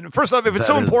ever. And first off, if it's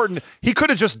important, he could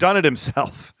have just done it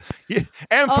himself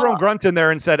and thrown Grunt in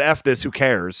there and said, F this, who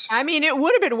cares? I mean, it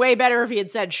would have been way better if he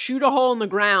had said, shoot a hole in the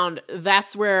ground.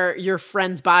 That's where your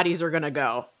friends' bodies are going to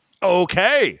go.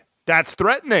 Okay. That's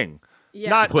threatening.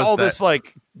 Yeah. Not all this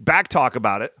like back talk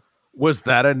about it. Was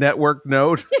that a network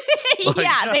note?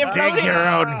 Yeah. They dig your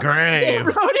own grave. They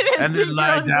wrote it as and then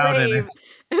lie down in it.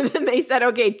 And then they said,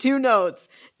 okay, 2 notes.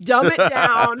 Dumb it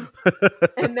down,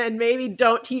 and then maybe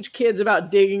don't teach kids about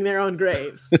digging their own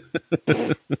graves.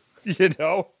 You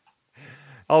know?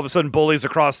 All of a sudden, bullies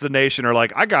across the nation are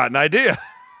like, I got an idea.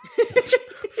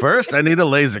 First, I need a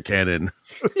laser cannon.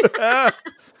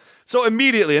 So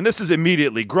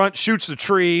immediately, Grunt shoots the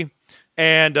tree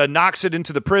and knocks it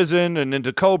into the prison and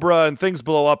into Cobra, and things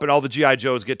blow up, and all the G.I.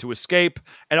 Joes get to escape,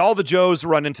 and all the Joes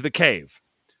run into the cave.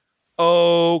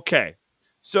 Okay.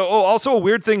 So, also a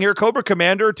weird thing here, Cobra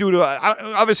Commander, due to,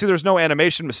 obviously there's no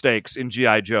animation mistakes in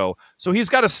G.I. Joe, so he's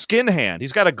got a skin hand.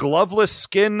 He's got a gloveless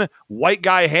skin white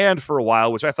guy hand for a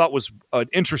while, which I thought was an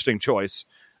interesting choice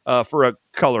for a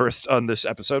colorist on this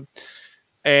episode.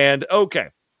 And, okay.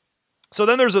 So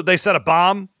then they set a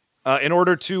bomb in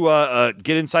order to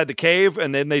get inside the cave,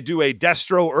 and then they do a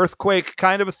Destro earthquake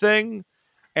kind of a thing,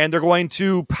 and they're going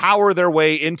to power their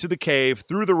way into the cave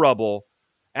through the rubble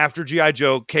after G.I.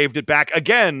 Joe caved it back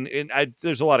again.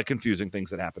 There's a lot of confusing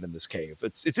things that happen in this cave.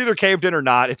 It's either caved in or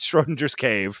not. It's Schrodinger's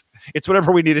cave. It's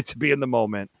whatever we need it to be in the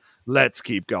moment. Let's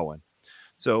keep going.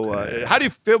 So how do you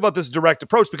feel about this direct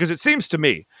approach? Because it seems to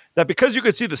me that because you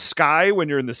could see the sky when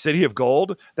you're in the City of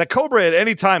Gold, that Cobra at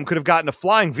any time could have gotten a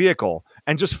flying vehicle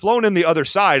and just flown in the other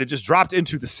side and just dropped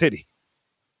into the city.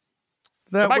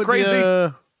 Am I crazy?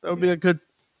 That would be a good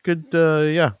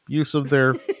use of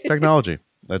their technology,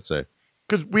 I'd say.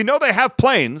 Because we know they have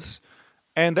planes,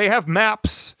 and they have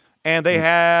maps, and they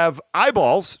have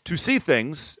eyeballs to see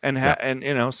things, and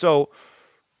so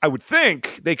I would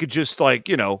think they could just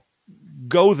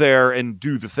go there and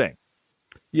do the thing.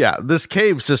 Yeah, this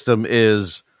cave system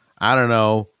is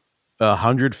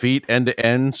 100 feet end to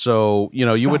end, so you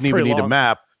wouldn't even need a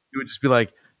map. You would just be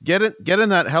like, get in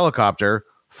that helicopter,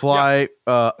 fly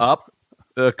up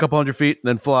a couple hundred feet, and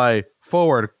then fly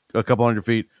forward a couple hundred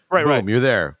feet. Right, boom, you're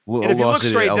there. And if you look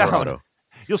straight down,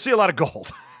 you'll see a lot of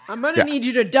gold. I'm going to need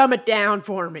you to dumb it down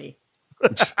for me.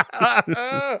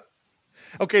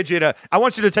 Okay, Gina, I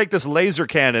want you to take this laser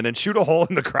cannon and shoot a hole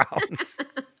in the ground.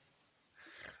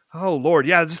 Oh, Lord.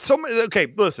 Yeah,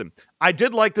 okay, listen. I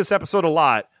did like this episode a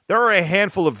lot. There are a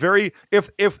handful of here's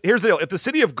the deal. If the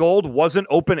City of Gold wasn't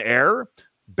open air,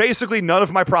 basically none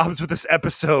of my problems with this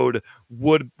episode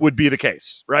would be the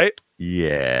case, right?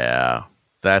 Yeah.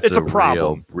 It's a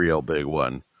problem. Real big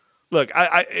one. Look,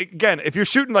 I again, if you're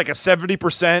shooting like a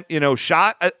 70%,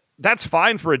 shot, that's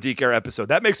fine for a DK episode.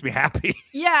 That makes me happy.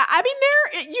 Yeah, I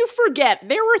mean, you forget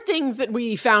there were things that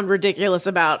we found ridiculous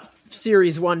about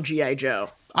Series 1 G.I. Joe.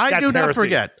 I do not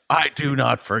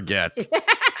forget.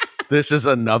 This is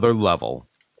another level.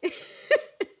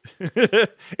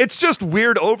 It's just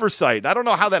weird oversight. I don't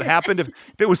know how that happened. If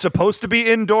it was supposed to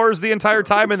be indoors the entire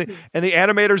time, and the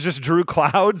animators just drew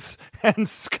clouds and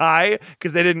sky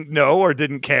because they didn't know or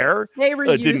didn't care. They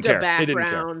reused a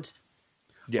background.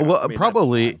 Yeah, well,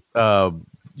 probably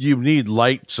you need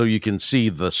light so you can see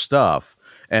the stuff,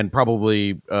 and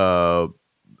probably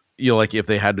like if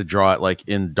they had to draw it like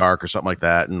in dark or something like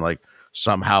that, and like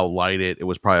somehow light it, it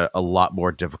was probably a lot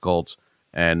more difficult.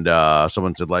 And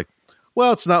someone said like,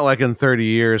 well, it's not like in 30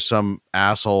 years, some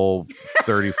asshole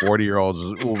 30,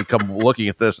 40-year-olds will become looking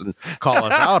at this and call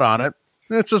us out on it.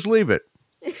 Let's just leave it.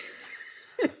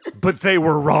 But they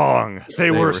were wrong.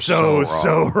 They were so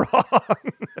wrong.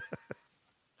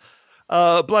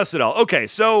 Bless it all. Okay,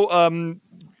 so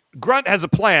Grunt has a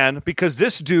plan because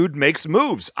this dude makes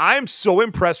moves. I'm so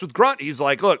impressed with Grunt. He's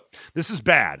like, look, this is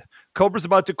bad. Cobra's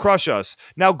about to crush us.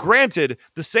 Now, granted,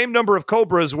 the same number of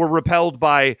Cobras were repelled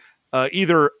by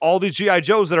either all the G.I.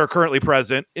 Joes that are currently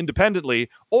present independently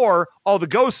or all the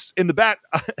ghosts in the bat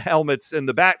helmets and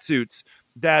the bat suits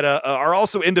that are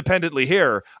also independently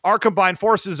here. Our combined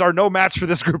forces are no match for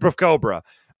this group of Cobra.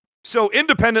 So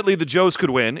independently, the Joes could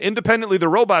win. Independently, the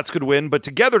robots could win. But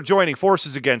together joining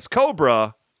forces against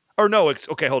Cobra... Or no,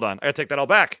 okay, hold on. I gotta take that all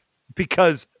back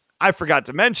because I forgot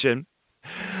to mention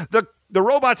the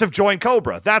robots have joined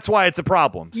Cobra. That's why it's a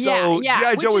problem. So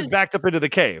G.I. Joe is backed up into the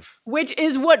cave. Which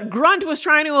is what Grunt was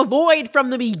trying to avoid from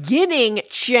the beginning,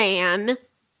 Chan.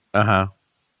 Uh-huh.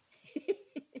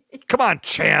 Come on,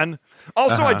 Chan.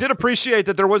 Also, I did appreciate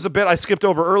that there was a bit I skipped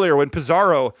over earlier when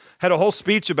Pizarro had a whole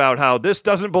speech about how this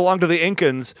doesn't belong to the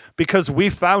Incans because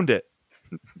we found it.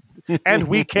 And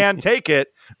we can take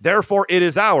it. Therefore, it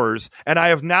is ours. And I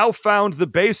have now found the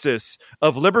basis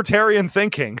of libertarian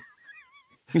thinking.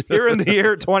 Here in the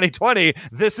year 2020,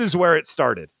 this is where it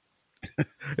started.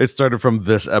 It started from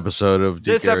this episode of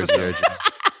this episode.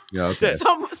 Yeah, okay.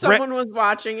 Someone was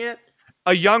watching it.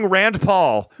 A young Rand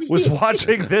Paul was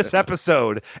watching this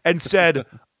episode and said,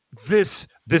 this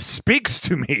speaks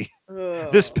to me.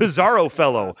 Ugh. This Pizarro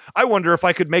fellow. I wonder if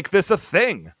I could make this a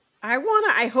thing.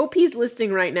 I hope he's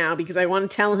listening right now because I want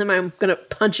to tell him I'm going to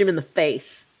punch him in the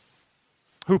face.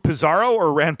 Who, Pizarro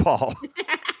or Rand Paul?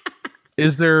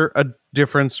 Is there a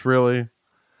difference, really?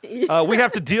 We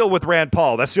have to deal with Rand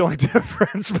Paul. That's the only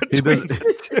difference between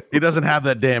the two. He doesn't have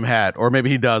that damn hat. Or maybe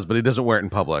he does, but he doesn't wear it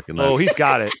in public. And he's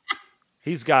got it.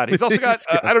 He's got it. He's also got,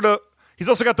 I don't know. He's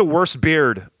also got the worst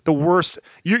beard. The worst.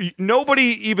 Nobody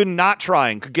even not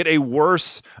trying could get a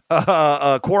worse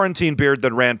quarantine beard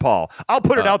than Rand Paul. I'll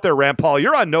put it out there, Rand Paul.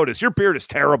 You're on notice. Your beard is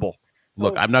terrible.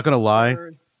 Look, I'm not going to lie.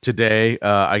 Today,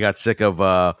 I got sick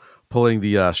of pulling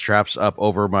the straps up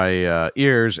over my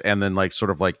ears and then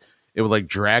it would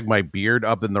drag my beard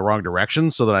up in the wrong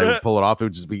direction so that I would pull it off. It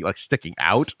would just be sticking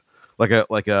out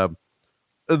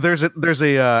there's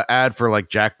a ad for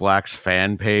Jack Black's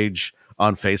fan page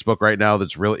on Facebook right now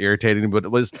that's real irritating, but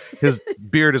his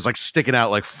beard is sticking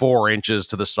out 4 inches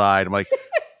to the side. I'm like,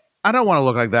 I don't want to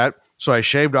look like that. So I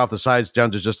shaved off the sides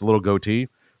down to just a little goatee.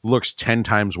 Looks 10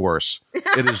 times worse.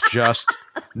 It is just,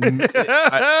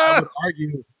 I would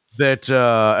argue that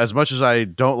as much as I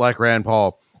don't like Rand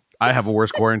Paul, I have a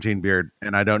worse quarantine beard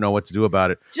and I don't know what to do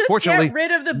about it. Just Fortunately, get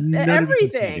rid of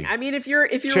everything. I mean, if you're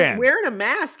Chan. wearing a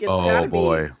mask, it's gotta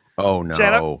be. Oh no!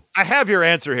 Chan, I have your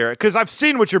answer here because I've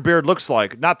seen what your beard looks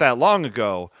like not that long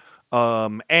ago,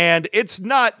 and it's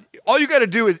not. All you got to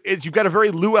do is you've got a very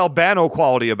Lou Albano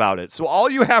quality about it. So all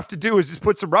you have to do is just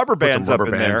put some rubber bands up in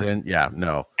there. Yeah,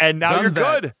 no. And now you're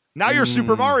good. Now you're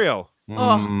Super Mario.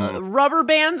 Rubber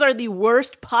bands are the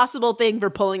worst possible thing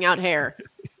for pulling out hair.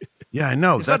 Yeah, I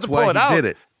know. That's why he did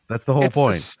it. That's the whole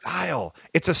point. It's a style.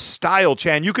 It's a style,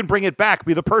 Chan. You can bring it back.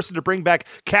 Be the person to bring back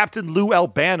Captain Lou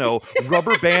Albano,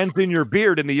 rubber bands in your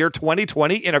beard in the year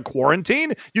 2020 in a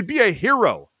quarantine. You'd be a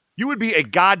hero. You would be a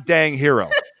goddamn hero.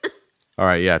 All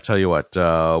right, yeah. Tell you what,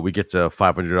 we get to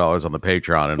 $500 on the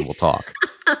Patreon and we'll talk.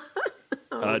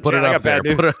 Put it up there.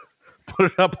 Put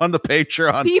it up on the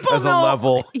Patreon as a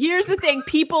level. Here's the thing.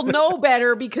 People know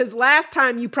better because last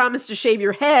time you promised to shave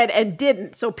your head and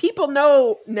didn't. So people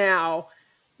know now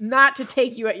not to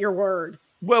take you at your word.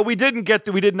 Well, we did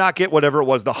not get whatever it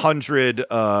was, the 100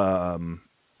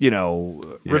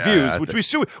 reviews, which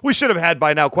we should have had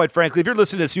by now, quite frankly. If you're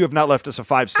listening to this, you have not left us a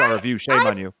 5-star review. Shame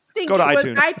on you. Go to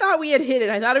iTunes. I thought we had hit it.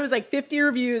 I thought it was 50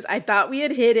 reviews. I thought we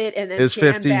had hit it, and then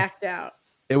Chan backed out.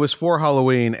 It was for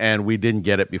Halloween, and we didn't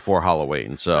get it before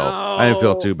Halloween, so I didn't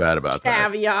feel too bad about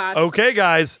that. Caveats. Okay,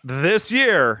 guys, this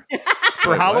year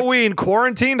for Halloween,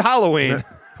 quarantined Halloween.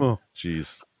 Oh,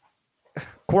 jeez.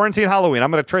 Quarantine Halloween.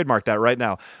 I'm going to trademark that right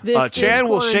now. Chan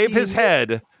will shave his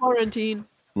head. Quarantine.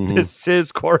 Mm-hmm. This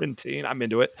is quarantine. I'm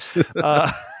into it.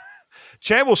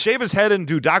 Chan will shave his head and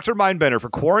do Dr. Mindbender for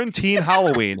Quarantine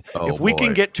Halloween. If we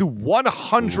can get to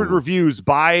 100 reviews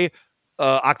by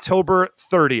October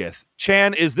 30th.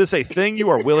 Chan, is this a thing you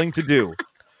are willing to do?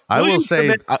 I will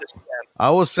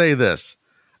say this.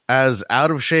 As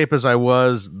out of shape as I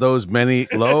was those many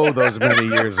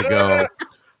years ago,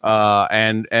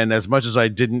 and as much as I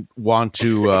didn't want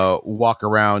to walk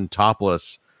around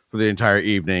topless for the entire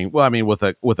evening, well, I mean with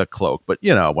a cloak, but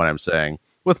you know what I'm saying,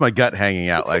 with my gut hanging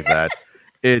out like that,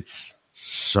 it's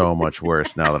so much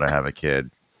worse now that I have a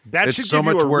kid. That should give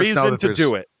you a reason to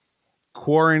do it.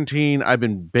 Quarantine. I've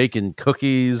been baking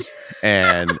cookies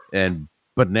and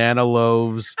banana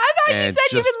loaves. I thought You said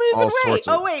you've been losing weight.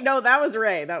 Oh wait, no, that was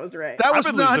Ray. That was Ray. I've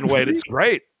been losing weight. It's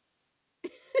great.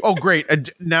 Oh, great.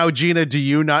 Now, Gina, do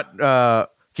you not?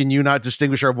 Can you not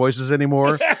distinguish our voices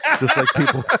anymore? Just like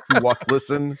people who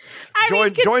listen.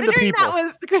 Join the people.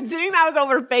 Considering that was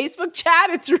over Facebook chat,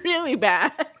 it's really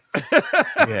bad.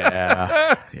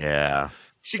 Yeah.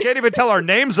 She can't even tell our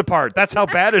names apart. That's how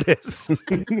bad it is.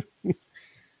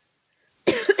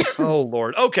 Oh,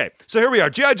 Lord. Okay, so here we are.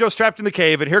 G.I. Joe trapped in the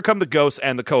cave, and here come the ghosts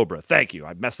and the Cobra. Thank you.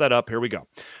 I messed that up. Here we go.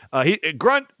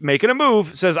 Grunt, making a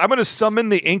move, says, I'm going to summon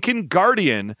the Incan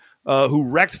Guardian who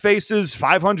wrecked faces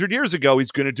 500 years ago.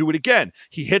 He's going to do it again.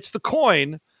 He hits the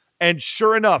coin, and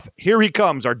sure enough, here he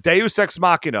comes, our Deus Ex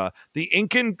Machina, the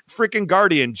Incan freaking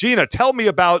Guardian. Gina, tell me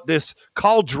about this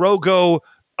Khal Drogo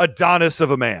Adonis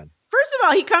of a man. First of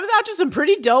all, he comes out to some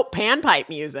pretty dope panpipe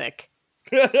music.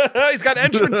 He's got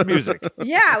entrance music.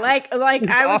 Yeah, like I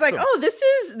was awesome. Like, oh, this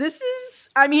is.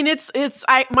 I mean,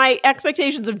 my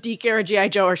expectations of DK era G.I.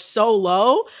 Joe are so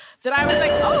low that I was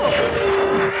like, oh.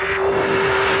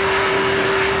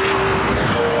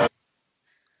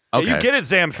 Okay. You get it,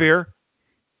 Zamfir.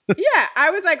 Yeah, I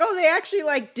was like, oh, they actually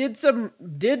like did some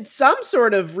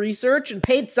sort of research and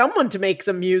paid someone to make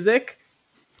some music.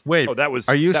 Wait, that was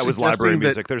library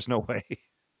music. There's no way.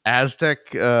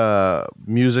 Aztec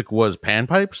music was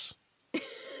panpipes?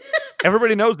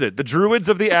 Everybody knows it. The druids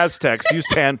of the Aztecs used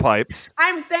panpipes.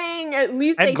 I'm saying at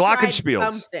least and they tried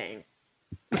something.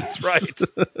 That's right.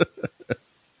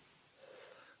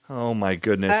 Oh my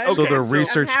goodness. Okay. So the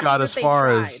research got as far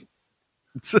as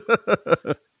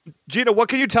Gina, what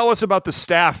can you tell us about the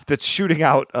staff that's shooting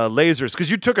out lasers? Because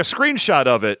you took a screenshot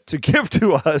of it to give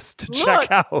to us to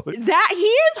check out. That he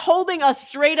is holding a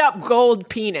straight up gold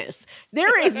penis.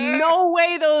 There is no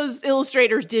way those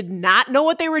illustrators did not know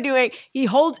what they were doing. He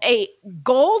holds a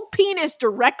gold penis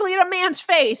directly at a man's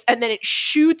face, and then it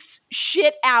shoots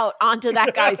shit out onto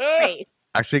that guy's face.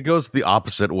 Actually, it goes the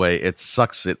opposite way. It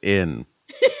sucks it in.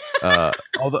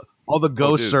 All the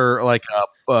ghosts are like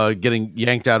getting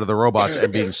yanked out of the robots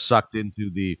and being sucked into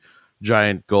the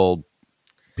giant gold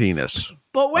penis.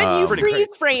 But when you freeze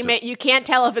frame it, you can't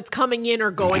tell if it's coming in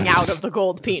or going out of the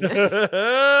gold penis.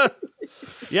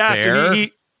 Yeah, fair. So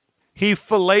he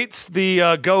fillets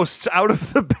the ghosts out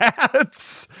of the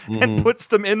bats and puts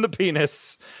them in the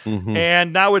penis. Mm-hmm.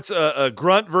 And now it's a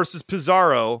Grunt versus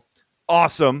Pizarro.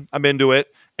 Awesome. I'm into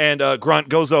it. And Grunt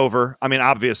goes over. I mean,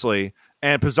 obviously.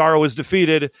 And Pizarro is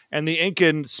defeated, and the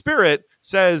Incan spirit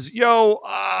says, yo,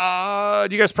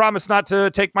 do you guys promise not to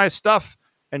take my stuff?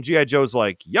 And G.I. Joe's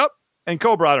like, yup. And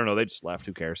Cobra, I don't know, they just laughed.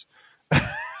 Who cares?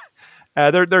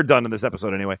 They're done in this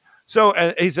episode anyway. So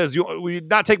he says, will you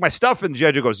not take my stuff? And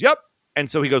G.I. Joe goes, yup. And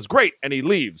so he goes, great. And he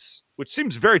leaves, which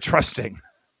seems very trusting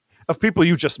of people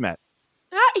you just met.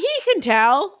 He can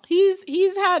tell.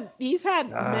 He's had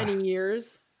many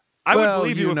years. I would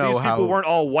believe you if these people weren't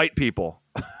all white people.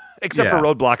 Except for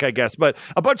Roadblock, I guess. But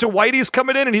a bunch of whiteys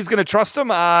coming in and he's going to trust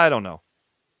them? I don't know.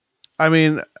 I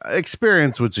mean,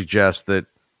 experience would suggest that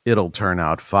it'll turn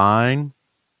out fine.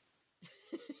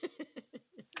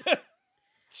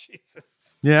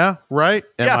 Jesus. Yeah, right?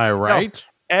 Am I right?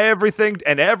 No,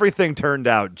 everything turned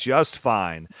out just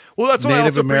fine. Well, that's what Native I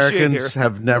also Americans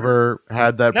have never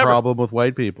had that problem with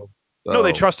white people. So. No,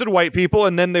 they trusted white people,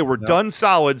 and then they were done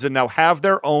solids and now have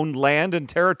their own land and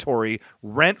territory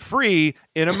rent-free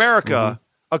in America,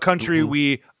 a country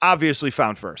we obviously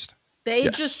found first. They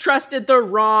just trusted the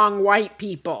wrong white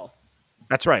people.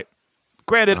 That's right.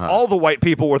 Granted, all the white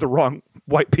people were the wrong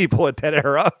white people at that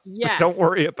era. Yes. But don't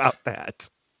worry about that.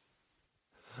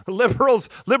 Liberals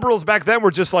back then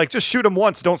were just like, just shoot him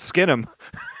once, don't skin him.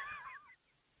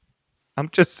 I'm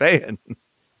just saying.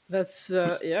 That's,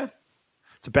 yeah.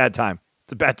 It's a bad time.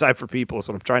 It's a bad time for people is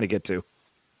what I'm trying to get to.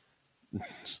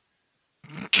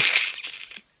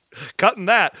 Cutting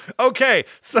that. Okay,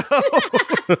 so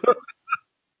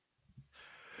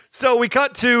we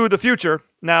cut to the future.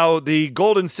 Now, the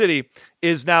Golden City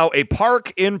is now a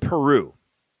park in Peru.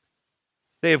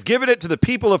 They have given it to the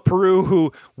people of Peru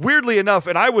who, weirdly enough,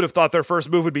 and I would have thought their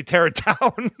first move would be tear it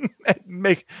down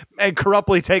and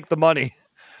corruptly take the money.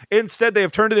 Instead, they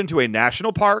have turned it into a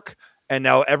national park. And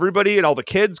now everybody and all the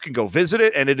kids can go visit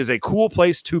it, and it is a cool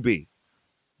place to be.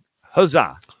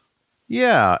 Huzzah.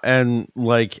 Yeah, and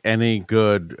like any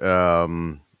good,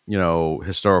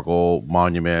 historical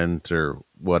monument or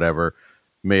whatever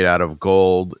made out of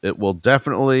gold, it will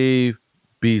definitely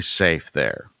be safe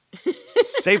there.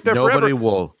 Safe there forever. Nobody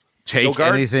will take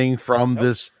anything from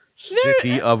this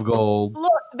city of gold.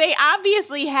 Look, they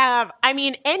obviously have, I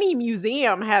mean, any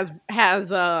museum has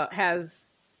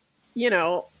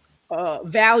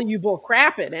valuable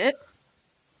crap in it.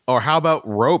 Or how about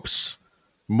ropes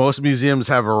Most museums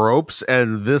have ropes,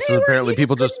 and this is apparently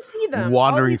people just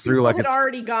wandering through like it's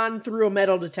already gone through a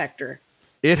metal detector.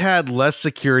 It had less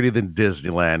security than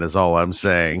Disneyland, is all I'm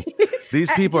saying.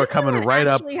 These people are coming right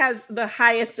up. Actually, has the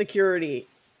highest security,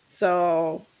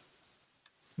 so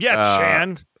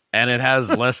Chan, and it has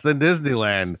less than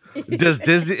Disneyland. Is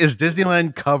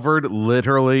Disneyland covered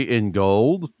literally in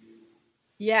gold?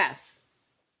 Yes.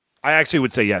 I actually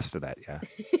would say yes to that. Yeah.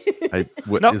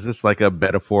 Nope. Is this like a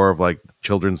metaphor of like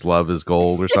children's love is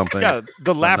gold or something? Yeah,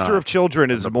 the laughter of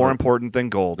children is more important than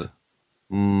gold.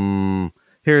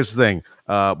 Here's the thing.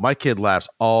 My kid laughs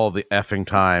all the effing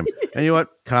time. And you know what?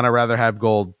 Kind of rather have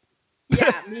gold.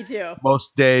 Yeah, me too.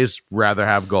 Most days, rather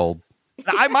have gold.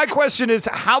 My question is,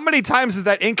 how many times does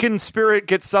that Incan spirit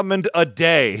get summoned a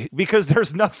day? Because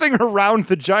there's nothing around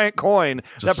the giant coin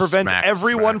that prevents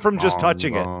everyone from just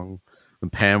touching it. The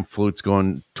Pan Flute's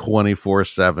going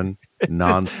 24/7,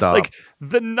 nonstop. Like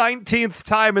the 19th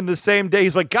time in the same day,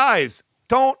 he's like, guys,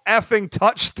 don't effing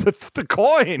touch the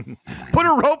coin. Put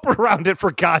a rope around it,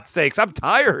 for God's sakes. I'm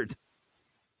tired.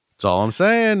 That's all I'm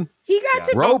saying. He got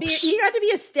to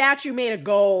be a statue made of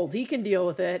gold. He can deal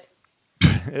with it.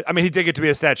 I mean, he did get to be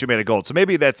a statue made of gold. So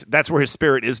maybe that's where his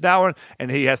spirit is now,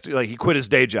 and he has to he quit his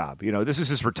day job. You know, this is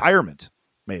his retirement,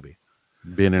 maybe.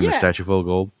 Being in a statue full of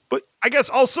gold. But I guess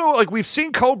also, like, we've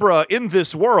seen Cobra in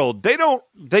this world.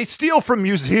 They steal from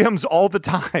museums all the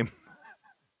time.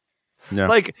 Yeah.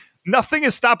 Like, nothing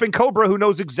is stopping Cobra, who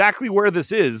knows exactly where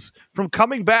this is, from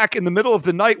coming back in the middle of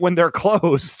the night when they're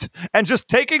closed and just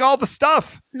taking all the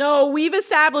stuff. No, we've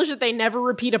established that they never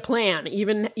repeat a plan.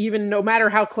 Even no matter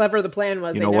how clever the plan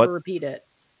was, they never repeat it.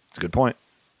 It's a good point.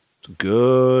 It's a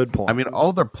good point. I mean,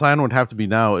 all their plan would have to be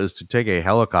now is to take a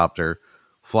helicopter,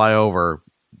 fly over,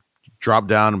 drop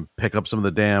down and pick up some of the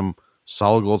damn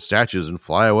solid gold statues and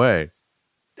fly away.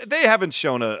 They haven't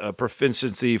shown a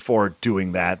proficiency for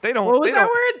doing that. They don't. What was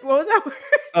that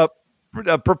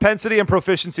word? Propensity and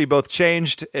proficiency both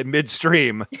changed at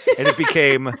midstream, and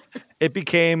it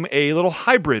became a little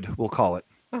hybrid. We'll call it.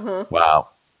 Uh-huh. Wow.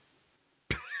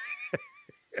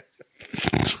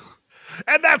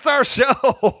 And that's our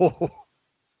show.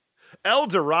 El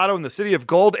Dorado in the City of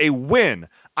Gold, a win.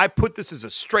 I put this as a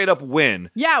straight up win.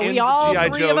 Yeah, we all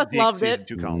three of us loved it.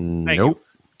 Thank you.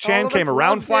 Chan came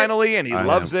around finally, and he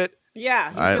loves it.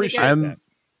 Yeah,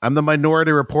 I'm the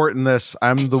minority report in this.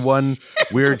 I'm the one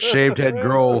weird shaved head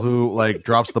girl who like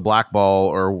drops the black ball,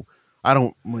 or I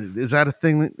don't. Is that a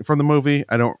thing from the movie?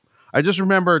 I just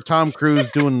remember Tom Cruise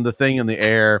doing the thing in the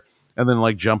air and then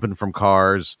like jumping from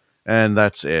cars, and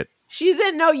that's it. She's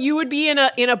in. No, you would be in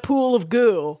a pool of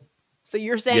goo. So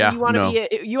you're saying you want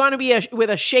to be with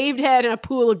a shaved head in a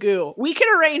pool of goo. We can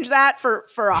arrange that for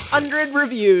 100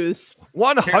 reviews.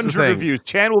 100 reviews.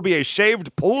 Chan will be a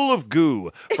shaved pool of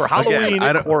goo for Halloween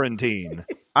quarantine.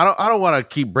 I don't want to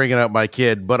keep bringing up my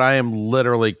kid, but I am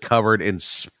literally covered in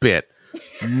spit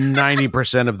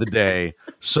 90% of the day.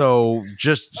 So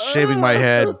just shaving my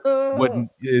head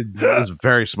is a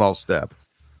very small step.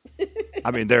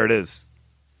 I mean, there it is.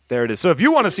 There it is. So if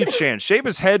you want to see Chan shave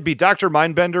his head, be Dr.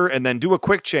 Mindbender, and then do a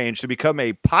quick change to become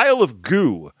a pile of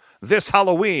goo this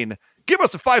Halloween, give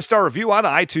us a 5-star review on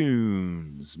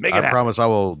iTunes. Make it happen. I promise I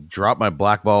will drop my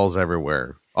black balls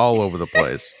everywhere, all over the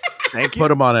place. Thank you. Put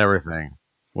them on everything.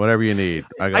 Whatever you need.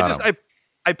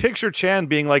 I picture Chan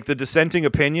being like the dissenting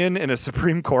opinion in a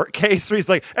Supreme Court case where he's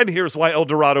like, and here's why El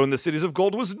Dorado in the Cities of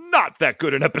Gold was not that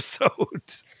good an episode.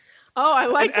 Oh, I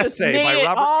like this. Made it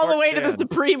all the way to the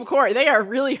Supreme Court. They are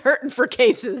really hurting for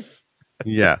cases.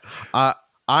 Yeah.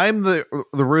 I'm the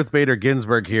Ruth Bader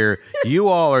Ginsburg here. You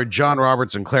all are John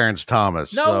Roberts and Clarence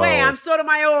Thomas. No way. I'm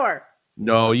Sotomayor.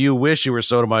 No, you wish you were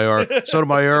Sotomayor.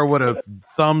 Sotomayor would have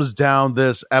thumbs down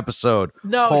this episode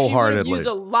wholeheartedly. She would use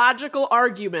a logical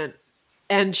argument,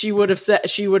 and she would have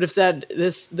said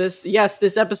this. Yes,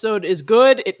 this episode is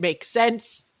good. It makes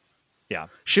sense. Yeah.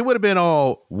 She would have been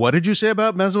all, what did you say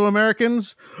about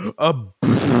Mesoamericans?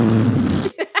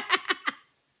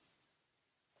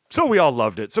 So we all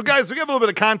loved it. So guys, we have a little bit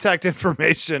of contact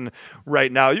information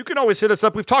right now. You can always hit us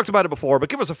up. We've talked about it before, but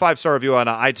give us a 5-star review on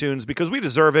iTunes because we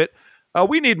deserve it.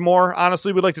 We need more.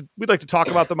 Honestly, we'd like to talk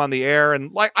about them on the air.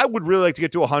 And I would really like to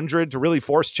get to 100 to really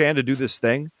force Chan to do this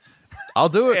thing. I'll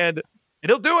do it. And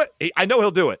he'll do it. I know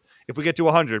he'll do it if we get to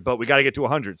 100, but we got to get to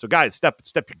 100. So guys, step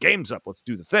your games up. Let's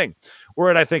do the thing. We're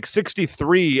at, I think,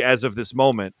 63 as of this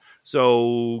moment.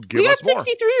 So give us more. We got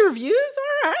 63 reviews?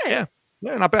 All right. Yeah.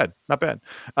 Yeah, not bad. Not bad.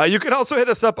 You can also hit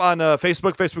us up on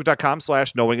Facebook,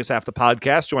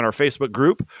 facebook.com/knowingishalfthepodcast. Join our Facebook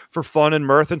group for fun and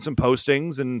mirth and some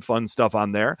postings and fun stuff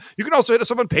on there. You can also hit us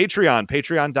up on Patreon,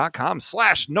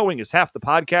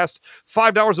 patreon.com/knowingishalfthepodcast.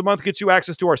 $5 a month gets you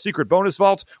access to our secret bonus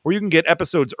vault, where you can get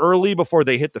episodes early before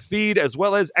they hit the feed, as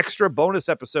well as extra bonus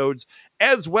episodes,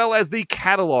 as well as the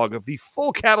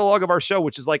full catalog of our show,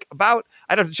 which is like about,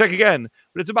 I'd have to check again,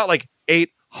 but it's about like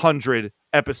 800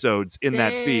 episodes in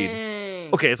that feed.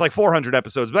 Okay, it's like 400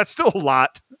 episodes, but that's still a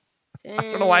lot. Dang. I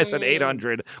don't know why I said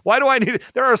 800. Why do I need?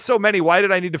 There are so many. Why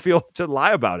did I need to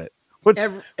lie about it?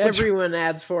 Everyone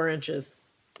adds 4 inches.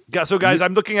 So, guys,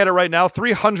 I'm looking at it right now.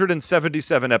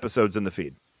 377 episodes in the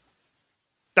feed.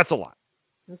 That's a lot.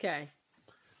 Okay.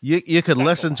 You could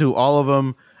listen to all of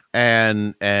them,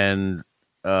 and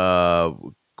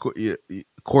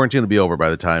quarantine will be over by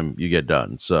the time you get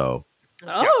done. So,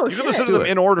 you can listen to them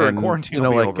in order, and quarantine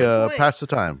will be over. Pass the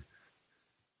time.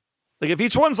 Like, if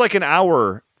each one's like an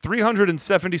hour,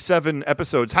 377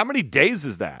 episodes, how many days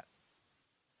is that?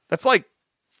 That's like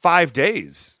 5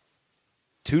 days.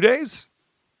 2 days?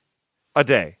 A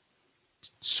day.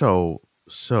 So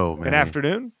many. An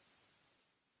afternoon?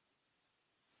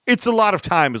 It's a lot of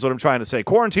time is what I'm trying to say.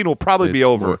 Quarantine will probably be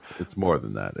over. It's more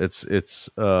than that. It's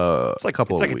like a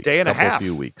day and a half. A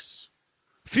few weeks.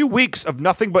 A few weeks of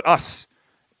nothing but us.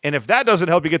 And if that doesn't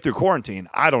help you get through quarantine,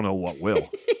 I don't know what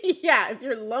will. Yeah, if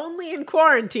you're lonely in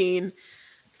quarantine,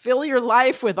 fill your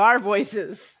life with our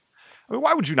voices. I mean,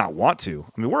 why would you not want to?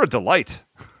 I mean, we're a delight.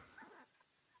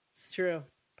 It's true.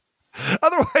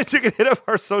 Otherwise, you can hit up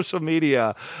our social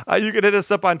media. You can hit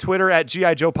us up on Twitter at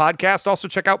G.I. Joe Podcast. Also,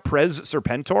 check out Prez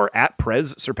Serpentor at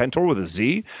Prez Serpentor with a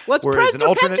Z. What's Prez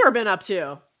Serpentor been up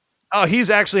to? He's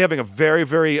actually having a very,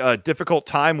 very difficult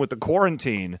time with the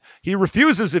quarantine. He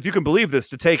refuses, if you can believe this,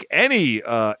 to take any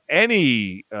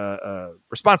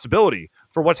responsibility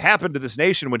for what's happened to this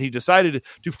nation when he decided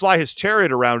to fly his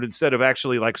chariot around instead of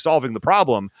actually like solving the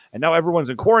problem. And now everyone's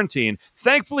in quarantine.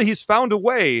 Thankfully, he's found a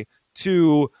way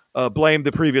to blame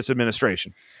the previous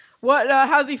administration. What?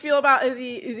 How's he feel about? Is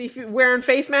he wearing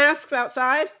face masks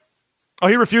outside? Oh,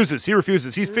 he refuses.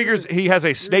 He figures he has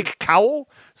a snake cowl,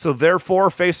 so therefore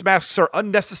face masks are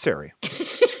unnecessary.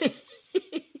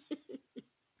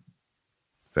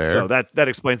 Fair. So that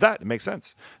explains that. It makes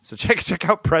sense. So check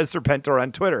out Prez Serpentor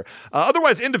on Twitter.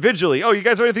 Otherwise, individually. You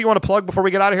guys have anything you want to plug before we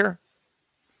get out of here?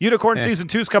 Unicorn Season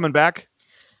 2 is coming back.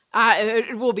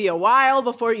 It will be a while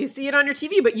before you see it on your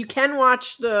TV, but you can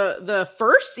watch the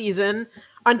first season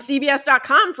on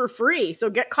CBS.com for free.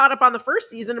 So get caught up on the first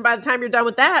season, and by the time you're done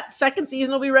with that, second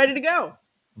season will be ready to go.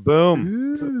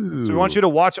 Boom. Ooh. So we want you to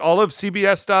watch all of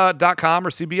CBS.com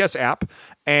or CBS app,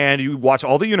 and you watch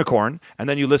all the Unicorn, and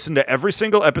then you listen to every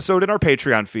single episode in our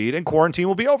Patreon feed, and quarantine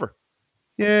will be over.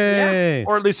 Yay. Yeah.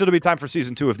 Or at least it'll be time for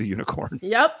season 2 of the Unicorn.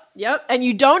 Yep. And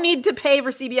you don't need to pay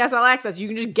for CBS All Access. You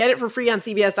can just get it for free on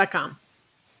CBS.com.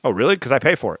 Oh, really? Because I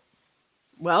pay for it.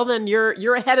 Well, then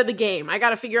you're ahead of the game. I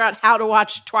got to figure out how to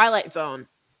watch Twilight Zone.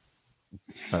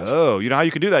 Oh, you know how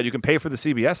you can do that? You can pay for the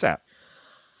CBS app.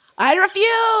 I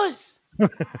refuse.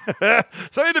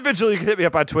 So individually, you can hit me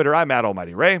up on Twitter. I'm at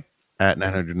Almighty Ray. At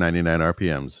 999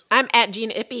 RPMs. I'm at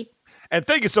Gina Ippy. And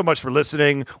thank you so much for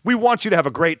listening. We want you to have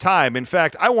a great time. In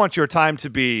fact, I want your time to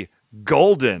be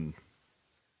golden.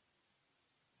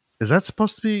 Is that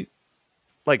supposed to be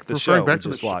like the show we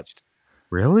just watched?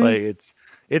 Really? Like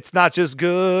it's not just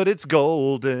good, it's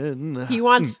golden. He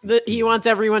wants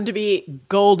everyone to be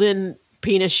golden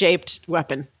penis-shaped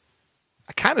weapon.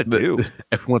 I kind of do.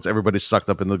 Wants everybody sucked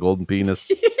up in the golden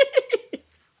penis.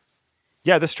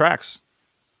 Yeah, this tracks.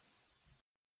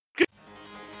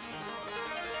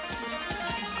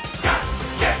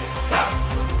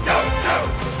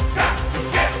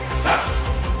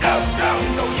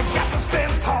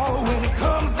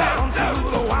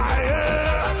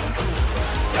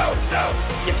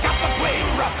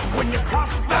 When you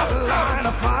cross that line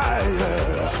of fire,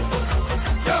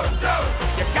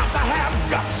 you got to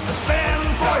have guts to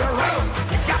stand for your rights.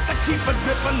 You got to keep it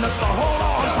gripping up the hold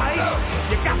on tight.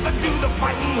 You got to do the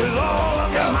fighting with all of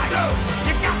your might.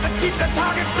 You got to keep the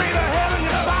target straight ahead in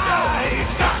your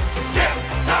sights. Get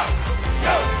tough,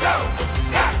 go, go.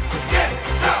 Got to get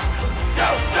tough, go,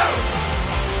 go.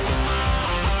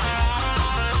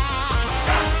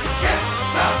 Got to get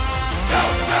tough, go,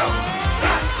 go.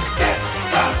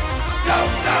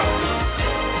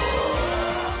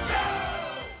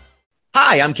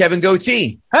 Hi, I'm Kevin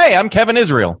Goatee. Hey, I'm Kevin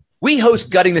Israel. We host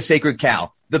Gutting the Sacred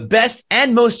Cow, the best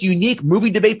and most unique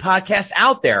movie debate podcast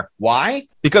out there. Why?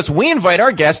 Because we invite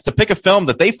our guests to pick a film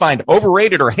that they find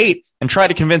overrated or hate and try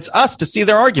to convince us to see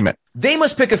their argument. They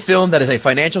must pick a film that is a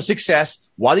financial success,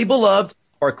 widely beloved,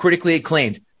 or critically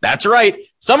acclaimed. That's right.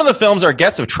 Some of the films our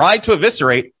guests have tried to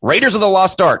eviscerate: Raiders of the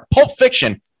Lost Ark, Pulp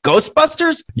Fiction,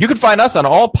 Ghostbusters. You can find us on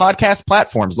all podcast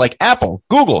platforms like Apple,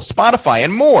 Google, Spotify,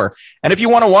 and more. And if you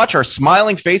want to watch our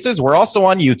smiling faces, we're also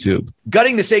on YouTube.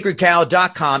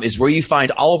 GuttingTheSacredCow.com is where you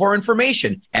find all of our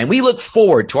information, and we look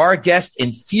forward to our guests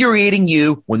infuriating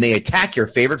you when they attack your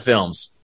favorite films.